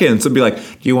 seconds and be like,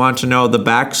 do you want to know the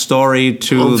backstory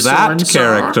to that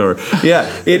character? Yeah.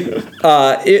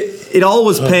 It all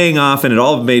was paying off, and it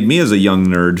all made me as a young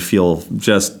nerd feel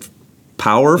just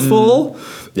powerful.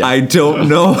 Yeah. I don't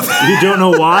know. You don't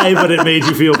know why, but it made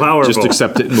you feel powerful. Just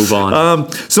accept it and move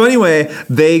on. So anyway,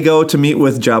 they go to meet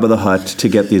with Jabba the Hutt to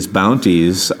get these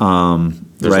bounties.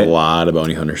 There's a lot of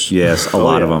bounty hunters. Yes, a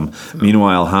lot of them.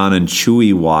 Meanwhile, Han and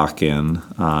Chewie walk in,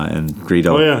 and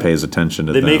Greedo pays attention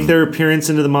to them. They make their appearance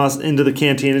into the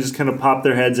canteen and just kind of pop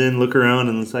their heads in, look around,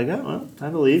 and it's like, oh, well,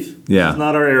 time to leave. Yeah. It's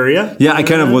not our area. Yeah, I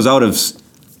kind of was out of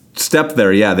step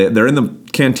there. Yeah, they're in the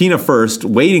cantina first,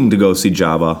 waiting to go see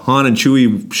Jabba. Han and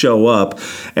Chewie show up,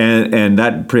 and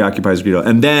that preoccupies Greedo.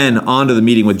 And then on to the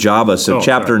meeting with Jabba. So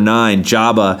chapter 9,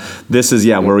 Jabba, this is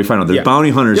where we find out there's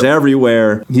bounty hunters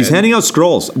everywhere. He's handing out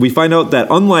scrolls. We find out that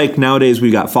unlike nowadays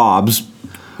we got fobs,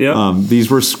 these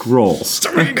were scrolls.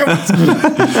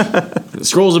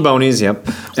 Scrolls of bounties,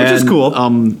 Which is cool.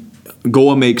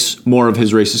 Goa makes more of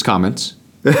his racist comments.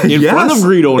 In front of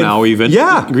Greedo now, even.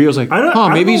 Yeah. Greedo's like,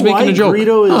 maybe he's making a joke.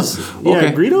 Greedo is,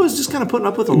 Greedo is just kind of putting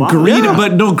up with a lot.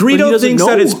 Greedo thinks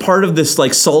that it's part of this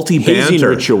salty banter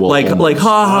ritual. Like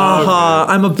ha ha ha,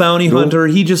 I'm a bounty hunter.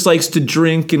 He just likes to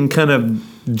drink and kind of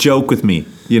joke with me,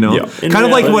 Kind of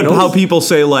like how people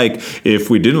say, if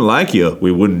we didn't like you,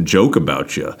 we wouldn't joke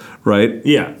about you, right?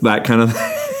 Yeah. That kind of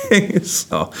thing.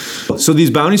 So these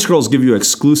bounty scrolls give you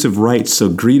exclusive rights. So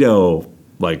Greedo,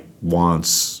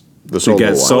 wants to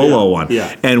get Solo one.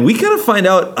 Yeah. And we kind of find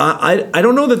out, I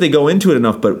don't know that they go into it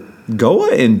enough, but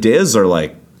Goa and Diz are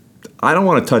like, I don't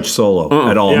want to touch Solo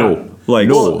at all. Yeah.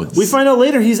 No. We find out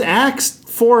later he's axed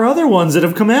 4 other ones that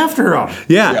have come after him.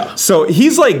 Yeah. So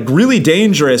he's really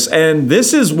dangerous. And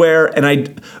this is where,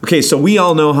 so we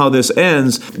all know how this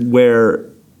ends, where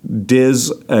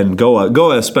Diz and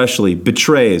Goa especially,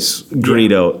 betrays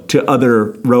Greedo to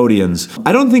other Rodians.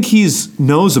 I don't think he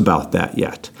knows about that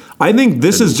yet. I think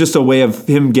this is just a way of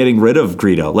him getting rid of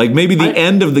Greedo. Maybe the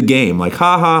end of the game. Ha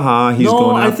ha ha, he's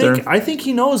going out there. I think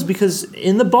he knows because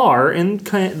in the bar, in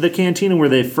the cantina where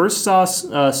they first saw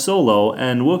Solo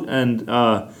and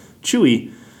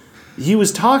Chewie, he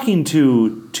was talking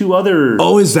to 2 other...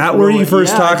 Oh, is that where he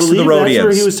first talks to the Rodians? That's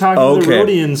where he was talking to the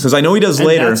Rodians. Because I know he does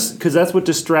later. Because that's what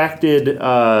distracted...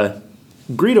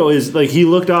 Greedo is he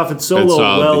looked off at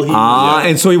Solo.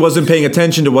 And so he wasn't paying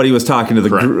attention to what he was talking to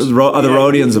the other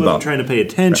Rodians about. Trying to pay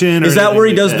attention. Is that where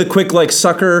he does the quick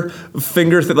sucker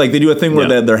finger thing? They do a thing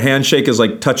where their handshake is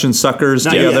touching suckers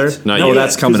together.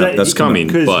 That's coming up. That's coming.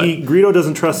 Because Greedo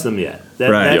doesn't trust them yet.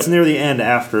 That's near the end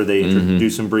after they do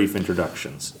some brief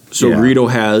introductions. So Greedo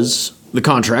has the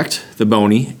contract, the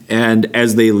bounty, and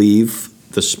as they leave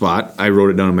the spot, I wrote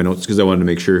it down in my notes because I wanted to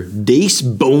make sure. Dace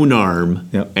Bonearm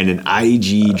and an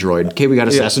IG droid. Okay, we got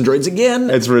assassin droids again.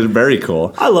 It's very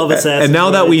cool. I love assassin. And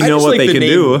now that we know what they can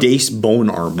do, Dace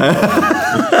Bonearm.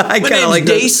 I kind of like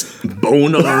Dace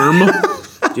Bonearm.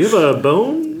 Do you have a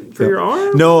bone for your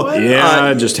arm? No.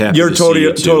 Just happy. You're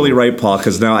to totally right, Paul.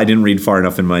 Because now I didn't read far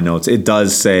enough in my notes. It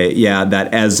does say,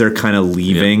 that as they're kind of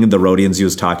leaving, the Rodians he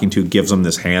was talking to gives them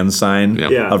this hand sign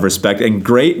of respect. And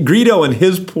Greedo in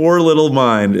his poor little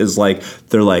mind is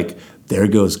they're there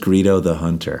goes Greedo the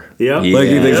hunter. Yep. Like,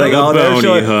 he's like, the bounty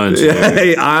showing- hunter.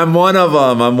 Hey, I'm one of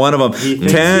them. He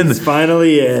thinks 10. he's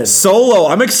finally in. Solo.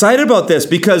 I'm excited about this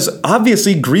because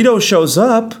obviously Greedo shows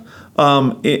up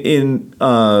in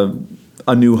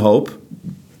A New Hope.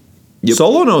 Yep.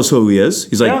 Solo knows who he is.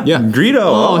 He's like, Greedo.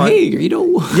 Oh, hey,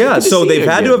 Greedo. Yeah, Good to so see they've you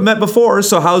had to again. have met before,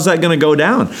 so how's that going to go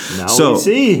down? Now so we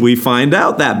see. We find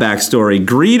out that backstory.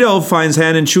 Greedo finds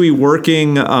Han and Chewie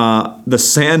working the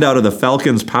sand out of the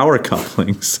Falcon's power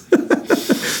couplings.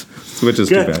 Which is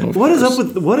too bad. What is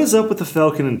up with the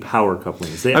Falcon and power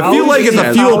couplings? I feel like it's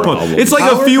a fuel pump. It's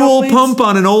like a fuel pump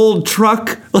on an old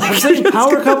truck. I'm saying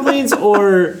power couplings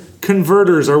or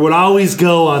converters are what always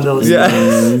go on those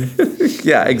things.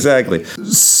 Yeah, exactly.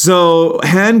 So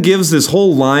Han gives this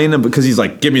whole line because he's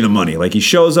like, give me the money. Like he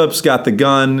shows up, he's got the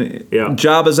gun. Yeah.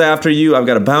 Jabba's after you. I've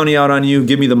got a bounty out on you.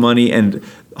 Give me the money. And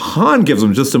Han gives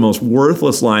him just the most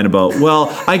worthless line about, well,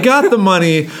 I got the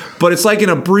money, but it's like in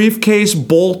a briefcase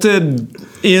bolted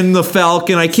in the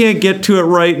Falcon. I can't get to it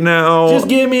right now. Just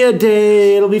give me a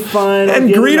day. It'll be fine. And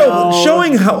Greedo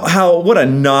showing how what a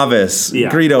novice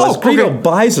Greedo is. Greedo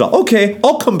buys it all. Okay,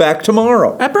 I'll come back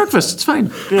tomorrow. At breakfast, it's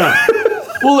fine. Yeah.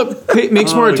 Well, it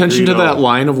makes more attention to Greedo. that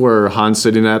line of where Han's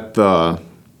sitting at the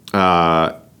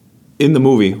in the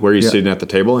movie where he's sitting at the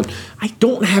table, and I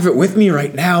don't have it with me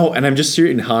right now, and I'm just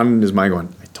sitting Han in his mind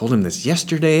going, I told him this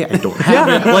yesterday. I don't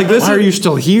have it. Like this. Why are you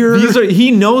still here? He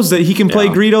knows that he can play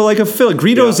Greedo like a fiddle.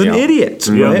 Greedo's an idiot,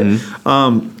 right?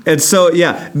 And so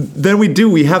then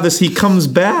we have this. He comes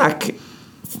back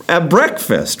at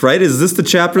breakfast, right? Is this the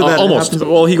chapter that almost? happens?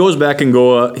 Well, he goes back and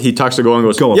he talks to Goa and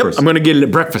goes, Goa "Yep, first. I'm going to get it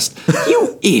at breakfast."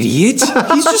 You idiot!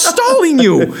 He's just stalling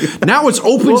you. Now it's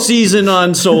open season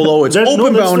on Solo. It's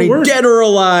open bounty, dead or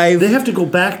alive. They have to go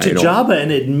back to Jabba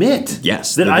and admit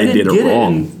Yes, that that I they didn't did it get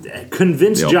wrong. it and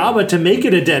convince Jabba to make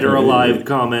it a dead or alive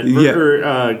comment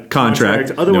or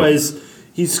Contract. Otherwise,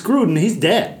 he's screwed and he's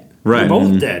dead. Right. They're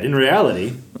both dead in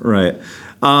reality. Right.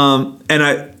 And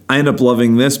I end up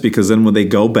loving this because then when they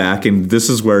go back, and this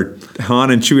is where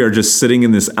Han and Chewie are just sitting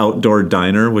in this outdoor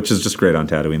diner, which is just great on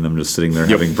Tatooine, them just sitting there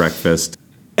having breakfast.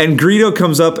 And Greedo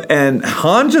comes up and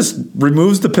Han just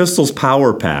removes the pistol's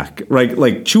power pack. Like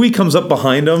Chewie comes up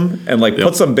behind him and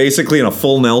puts him basically in a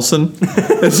full Nelson.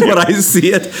 That's what I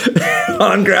see it.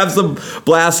 Han grabs the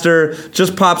blaster,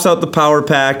 just pops out the power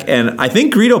pack, and I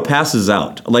think Greedo passes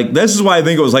out. Like this is why I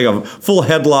think it was like a full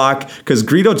headlock, because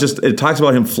Greedo it talks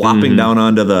about him flopping down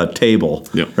onto the table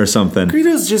or something.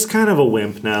 Greedo's just kind of a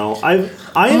wimp now.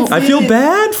 I feel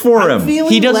bad for him.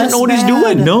 He doesn't know what he's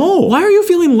doing. No. Why are you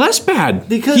feeling less bad?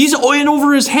 Because he's in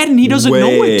over his head and he doesn't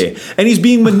know it. And he's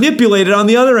being manipulated on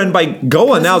the other end by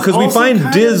Goa now, because we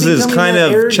find Diz is kind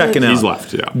of checking out. He's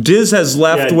left, Diz has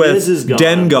left with Diz is gone.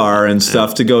 Dengar and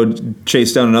stuff to go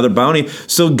chase down another bounty.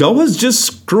 So Goa's just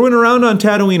screwing around on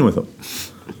Tatooine with him.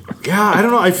 Yeah, I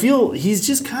don't know. I feel he's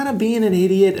just kind of being an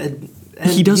idiot. And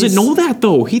he doesn't know that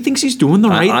though. He thinks he's doing the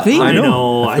right thing. I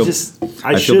know.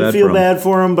 I should feel bad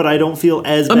for him, but I don't feel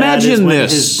as Imagine bad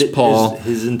as this, when Paul.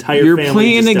 His entire You're family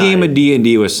playing just a game died. of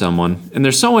D&D with someone, and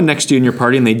there's someone next to you in your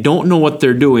party, and they don't know what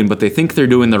they're doing, but they think they're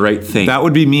doing the right thing. That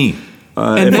would be me.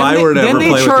 And if I were to ever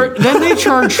play with you. Then they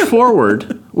charge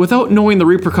forward without knowing the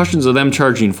repercussions of them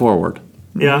charging forward.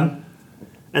 Yeah.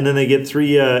 And then they get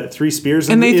three spears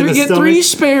And they in the get stomach. 3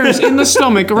 spares in the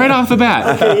stomach right off the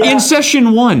bat. In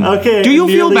session 1. Okay, Do you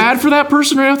feel nearly- bad for that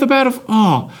person right off the bat?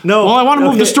 No. Well, I want to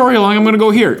move the Okay. story along. I'm going to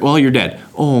go here. Well, you're dead.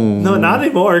 Oh. No, not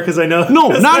anymore, because I know. No,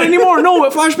 not anymore. No,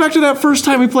 it flashed back to that first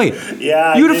time we played.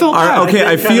 Yeah. You would have felt bad. Okay,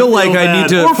 I feel like I need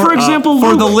to. Or for example,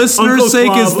 for the Luke, listeners' Uncle sake,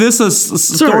 Club- is this a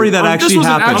story that this actually was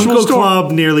an happened? actual Uncle story.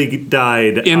 Club nearly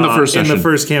died In the first in the session.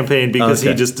 first campaign because he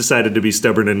Okay. just decided to be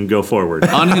stubborn and go forward.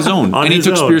 On his own. On And he his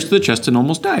took own. spears to the chest and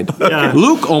almost died. Yeah.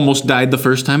 Luke almost died the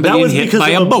first time by That getting was hit because by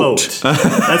of a boat.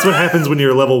 That's what happens when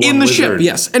you're a level 1 In the wizard. ship,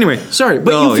 yes. Anyway, sorry.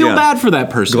 But Oh, you feel yeah. bad for that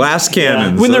person. Glass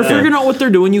cannons. When they're Okay. figuring out what they're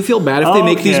doing, you feel bad if they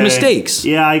make these Okay. mistakes.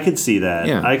 Yeah, I could see that.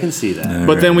 Yeah. I can see that.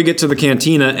 But then we get to the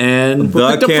cantina and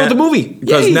we're picked up for the movie.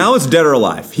 Because Yay. now it's dead or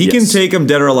alive. He can Yes. take him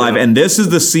dead or alive. And this is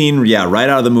the scene, right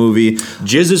out of the movie.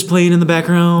 Jizz is playing in the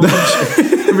background.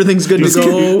 Everything's good to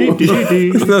go.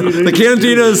 The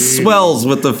cantina swells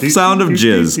with the sound of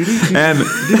jizz.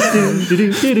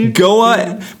 And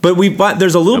Goa, but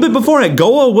there's a little bit before it.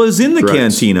 Goa was in the Correct.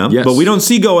 cantina, Yes. but we don't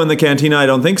see Goa in the cantina, I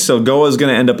don't think so. Goa is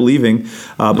going to end up leaving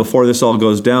before this all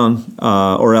goes down,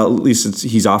 or at least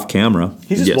he's off camera.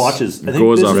 He just Yes. watches. I think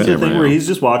Goes this off is the camera, thing where yeah. he's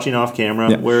just watching off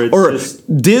camera, where it's Or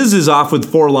just... Diz is off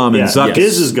with Forlom Yeah, and Zuck.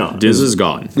 Diz is gone. Diz is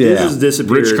gone. Yeah. Diz has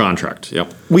disappeared. Bridge contract.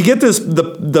 Yep. We get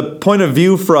the point of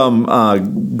view from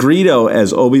Greedo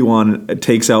as Obi-Wan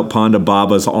takes out Ponda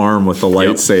Baba's arm with the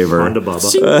lightsaber. Ponda Baba.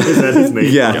 Is that his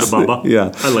name? Yes. Ponda Baba?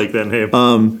 Yeah. I like that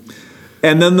name.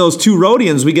 And then those two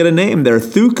Rodians, we get a name. They're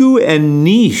Thuku and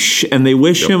Nish, and they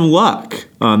wish him luck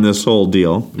on this whole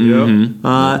deal.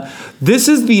 This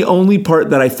is the only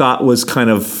part that I thought was kind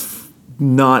of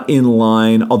not in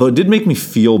line, although it did make me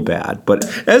feel bad. But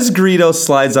as Greedo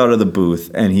slides out of the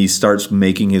booth and he starts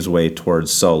making his way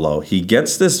towards Solo, he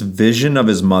gets this vision of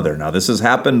his mother. Now, this has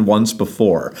happened once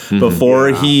before. So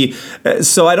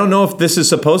I don't know if this is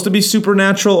supposed to be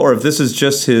supernatural or if this is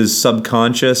just his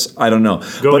subconscious. I don't know.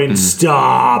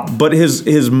 Stop! But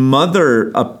his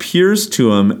mother appears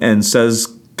to him and says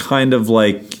kind of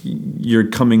like,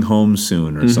 you're coming home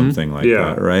soon or something like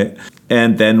that, right?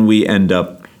 And then we end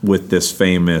up with this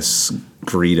famous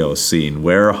Greedo scene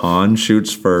where Han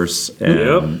shoots first.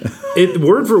 And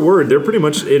Word for word,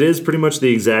 it is pretty much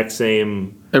the exact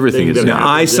same. Everything is. Now,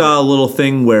 I saw a little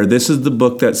thing where this is the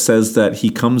book that says that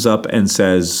he comes up and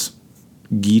says,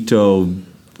 Gito,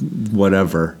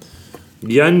 whatever.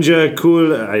 Yanja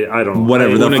Kul, I don't know.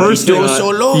 Whatever. The first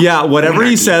Solo? Yeah, whatever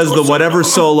he says, the whatever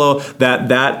Solo,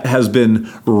 that has been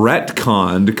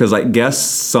retconned because I guess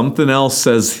something else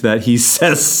says that he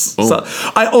says.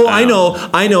 I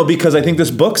know because I think this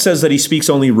book says that he speaks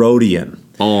only Rodian.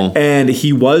 And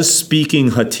he was speaking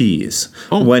Huttese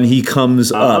when he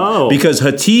comes up because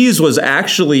Huttese was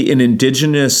actually an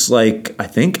indigenous, like I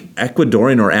think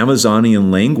Ecuadorian or Amazonian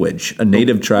language, a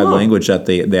native tribe language that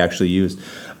they actually used.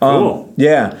 Cool.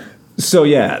 Yeah. So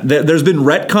there's been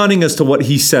retconning as to what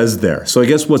he says there. So I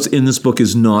guess what's in this book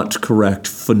is not correct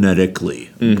phonetically,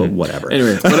 but whatever.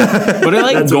 Anyway, but I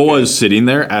like Goa's sitting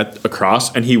there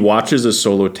across, and he watches as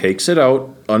Solo takes it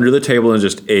out under the table and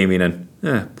just aiming,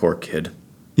 and poor kid.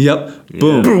 Yep.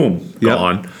 Boom. Boom.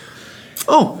 Gone.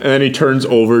 Oh, and then he turns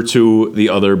over to the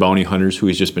other bounty hunters who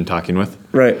he's just been talking with.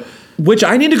 Right. Which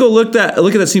I need to go look at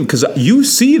that scene because you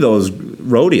see those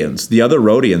Rodians. The other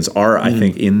Rodians are, I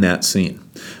think, in that scene.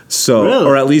 So,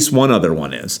 or at least one other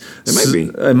one is.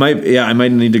 It might be. I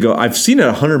might need to go. I've seen it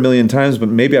 100 million times, but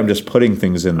maybe I'm just putting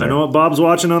things in there. I know what Bob's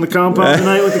watching on the compound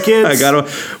tonight with the kids.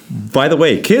 By the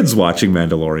way, kids watching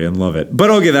Mandalorian love it. But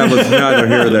okay, that was neither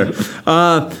here or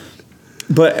there.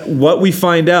 But what we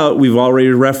find out, we've already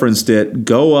referenced it.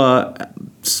 Goa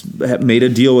made a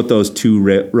deal with those two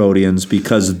Rodians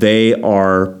because they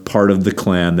are part of the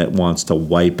clan that wants to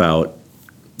wipe out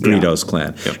Greedo's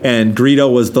clan. Yep. And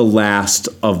Greedo was the last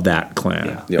of that clan.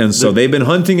 Yeah. Yep. And so they've been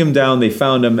hunting him down. They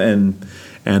found him and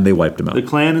they wiped him out. The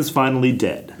clan is finally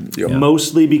dead. Yep.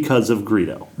 Mostly because of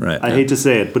Greedo. Right. I hate to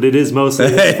say it, but it is mostly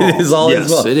his fault. It is all his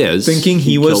fault. It is. Thinking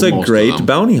he was a great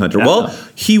bounty hunter. Yeah. Well,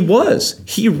 he was.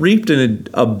 He reaped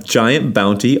a giant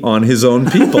bounty on his own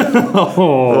people.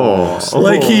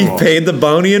 Like he paid the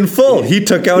bounty in full. He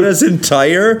took out his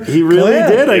entire He really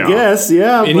clan. did, I guess.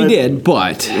 Yeah. And he did,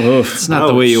 but it's not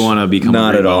the way you want to become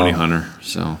a great bounty hunter.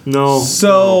 So no.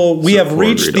 So we have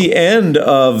reached the end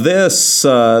of this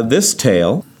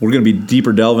tale. We're going to be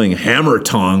deeper delving Hammer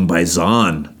Tong by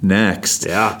Zahn next.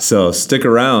 Yeah. So stick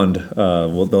around.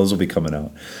 Those will be coming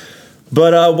out.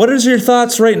 But what is your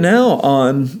thoughts right now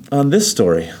on this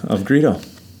story of Greedo?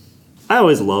 I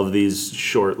always love these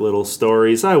short little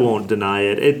stories. I won't deny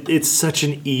it. It's such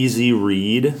an easy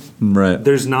read. Right.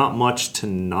 There's not much to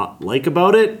not like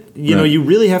about it. You know, you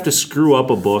really have to screw up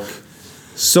a book.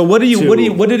 So what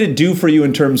did it do for you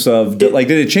in terms of did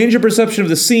it change your perception of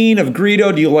the scene of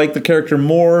Greedo? Do you like the character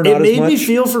more? Not it made as much? me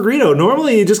feel for Greedo.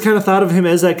 Normally, you just kind of thought of him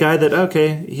as that guy that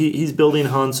he's building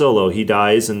Han Solo. He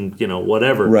dies and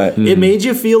whatever. Right. It made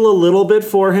you feel a little bit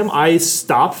for him. I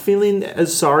stopped feeling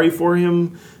as sorry for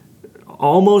him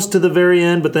almost to the very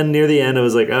end, but then near the end, I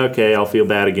was like, okay, I'll feel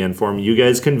bad again for him. You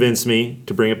guys convinced me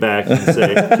to bring it back and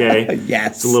say, okay,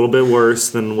 yes, it's a little bit worse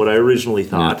than what I originally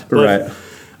thought. But right.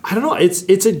 I don't know.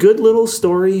 It's a good little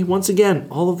story. Once again,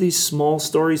 all of these small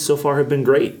stories so far have been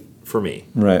great for me.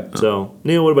 Right. So,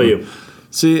 Neil, what about you?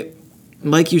 See,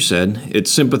 like you said, it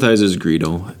sympathizes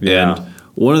Greedo. Yeah. And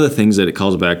one of the things that it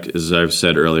calls back, as I've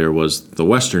said earlier, was the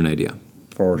Western idea.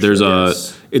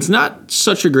 It's not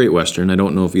such a great Western. I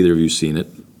don't know if either of you've seen it.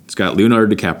 It's got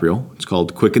Leonardo DiCaprio. It's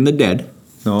called Quick and the Dead.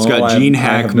 It's got Gene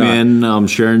Hackman.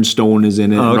 Sharon Stone is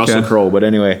in it. And Russell Crowe. But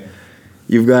anyway,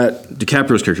 you've got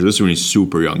DiCaprio's character. This is when he's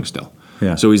super young still.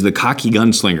 Yeah. So he's the cocky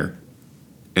gunslinger.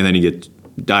 And then he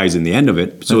dies in the end of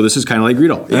it. So this is kind of like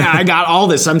Greedo. Yeah, I got all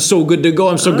this. I'm so good to go.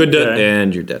 I'm so good to...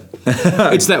 And you're dead.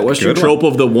 It's that Western trope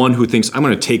of the one who thinks, I'm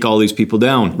going to take all these people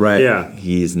down. Right. Yeah.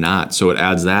 He's not. So it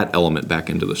adds that element back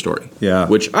into the story. Yeah.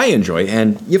 Which I enjoy.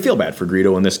 And you feel bad for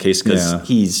Greedo in this case because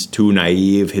he's too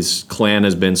naive. His clan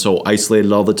has been so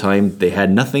isolated all the time. They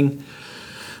had nothing.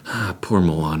 Poor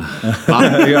Moana.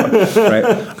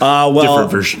 Right. Well,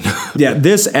 different version. Yeah,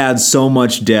 this adds so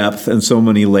much depth and so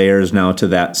many layers now to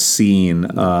that scene.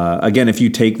 Again, if you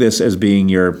take this as being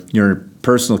your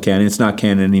personal canon, it's not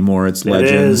canon anymore. It's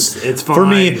legends. It's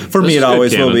fine. For me, it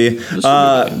always will be.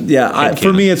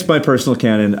 For me, it's my personal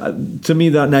canon. To me,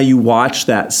 now you watch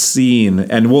that scene,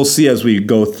 and we'll see as we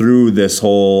go through the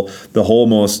whole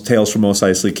Tales from Mos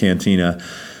Eisley Cantina.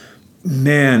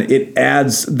 Man, it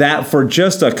adds that for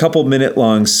just a couple minute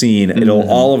long scene, it'll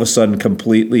all of a sudden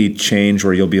completely change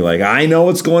where you'll be like, I know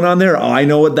what's going on there. Oh, I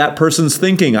know what that person's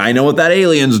thinking. I know what that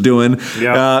alien's doing.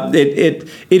 Yep. It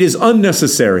is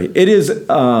unnecessary. It is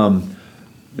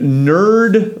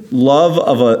nerd love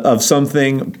of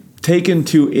something taken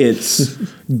to its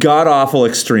god-awful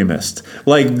extremist.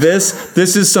 Like this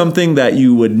is something that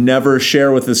you would never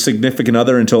share with a significant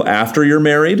other until after you're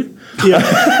married.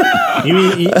 Yeah. You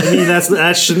mean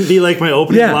that shouldn't be like my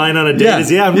opening line on a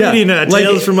date? I'm reading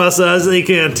Tales from Mos Eisley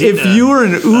Cantina. If you were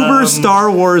an uber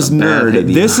Star Wars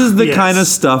nerd, this is the kind of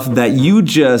stuff that you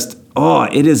just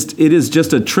it is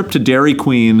just a trip to Dairy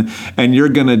Queen, and you're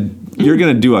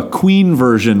gonna do a Queen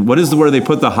version. What is where they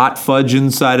put the hot fudge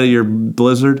inside of your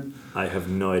Blizzard? I have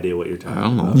no idea what you're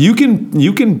talking about. You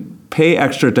can pay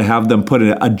extra to have them put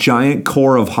a giant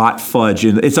core of hot fudge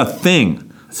in. It's a thing.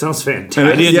 Sounds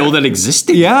fantastic. I didn't know that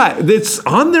existed. Yeah, it's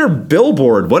on their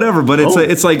billboard, whatever. But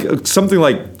it's like something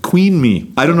like Queen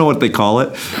Me. I don't know what they call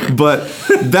it, but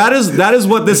that is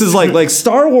what this is like. Like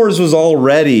Star Wars was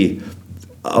already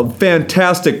a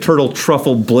fantastic turtle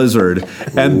truffle blizzard,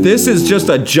 and this is just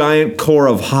a giant core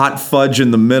of hot fudge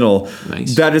in the middle.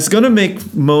 Nice. That is going to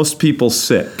make most people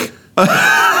sick.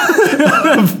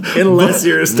 Unless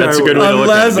you're a Star Wars. That's a good way to look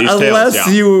at it.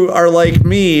 Unless you are like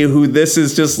me, who this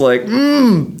is just like,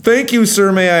 thank you,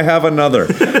 sir, may I have another?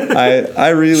 I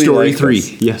really Story like 3,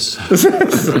 this. yes.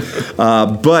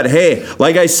 But hey,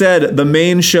 like I said, the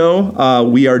main show,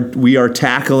 we are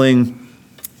tackling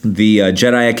the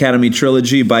Jedi Academy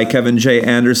trilogy by Kevin J.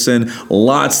 Anderson.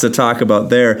 Lots to talk about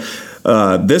there.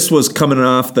 This was coming hot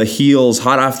off the heels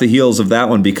of that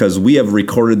one, because we have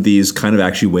recorded these kind of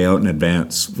actually way out in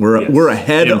advance. We're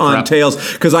ahead on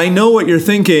Tales, because I know what you're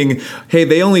thinking. Hey,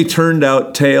 they only turned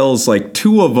out Tales, like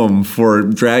 2 of them for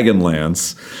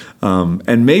Dragonlance,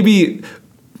 and maybe.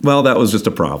 Well, that was just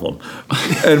a problem,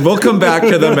 and we'll come back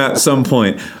to them at some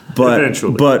point. But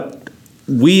eventually. But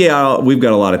we've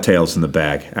got a lot of Tales in the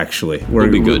bag. Actually, we'll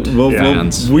be good.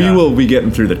 We will be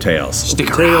getting through the Tales. Stick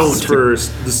around. Tales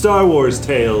first. The Star Wars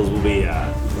Tales will be.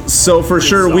 So for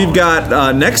sure, solid. We've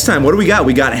got next time. What do we got?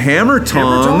 We got Hammer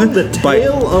Tong, the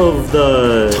tale of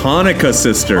the Tonica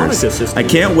sisters. I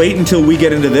can't wait until we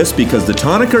get into this, because the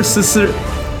Tonica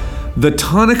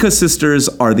sisters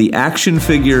are the action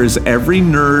figures every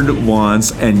nerd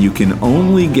wants, and you can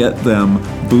only get them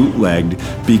bootlegged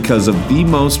because of the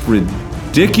most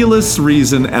ridiculous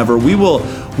reason ever. We will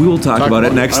talk about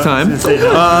it next time.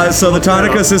 So the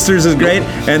Tonica sisters is great,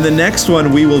 and the next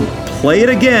one we will play it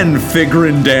again,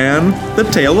 Figrin Dan, the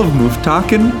tale of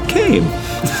Muftak and Cabe.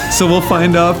 So we'll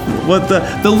find out what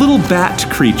the little bat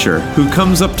creature who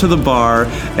comes up to the bar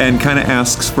and kind of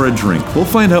asks for a drink. We'll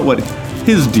find out what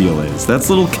his deal is. That's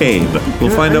little Cabe.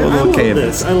 We'll find out what little Cabe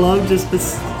is. I love just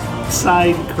this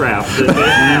side crap that they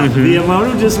have. The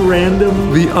amount of just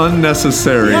random... The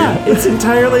unnecessary. Yeah, it's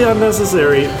entirely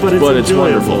unnecessary, but it's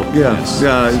enjoyable. Wonderful. Yeah.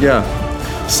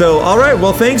 So, all right.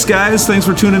 Well, thanks, guys. Thanks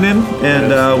for tuning in.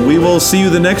 And we will see you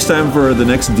the next time for the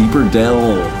next Deeper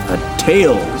Delve at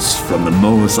Tales from the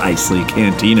Mos Eisley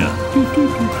Cantina.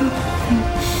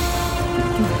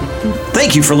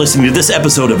 Thank you for listening to this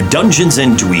episode of Dungeons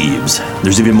and Dweebs.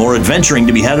 There's even more adventuring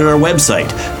to be had at our website,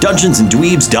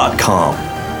 dungeonsanddweebs.com.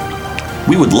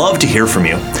 We would love to hear from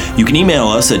you. You can email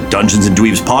us at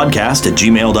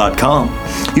dungeonsanddweebspodcast@gmail.com.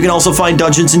 You can also find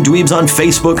Dungeons and Dweebs on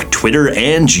Facebook, Twitter,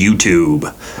 and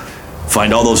YouTube.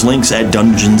 Find all those links at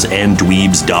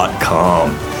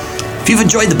dungeonsanddweebs.com. If you've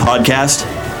enjoyed the podcast,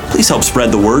 please help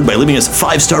spread the word by leaving us a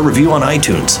 5-star review on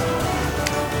iTunes.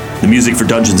 The music for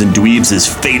Dungeons and Dweebs is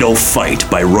Fatal Fight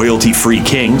by Royalty Free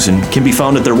Kings and can be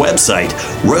found at their website,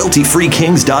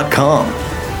 royaltyfreekings.com.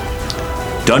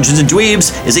 Dungeons and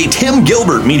Dweebs is a Tim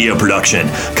Gilbert media production.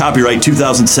 Copyright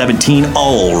 2017,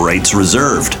 all rights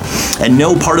reserved. And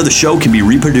no part of the show can be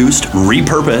reproduced,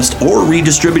 repurposed, or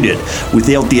redistributed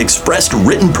without the expressed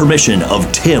written permission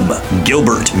of Tim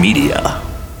Gilbert Media.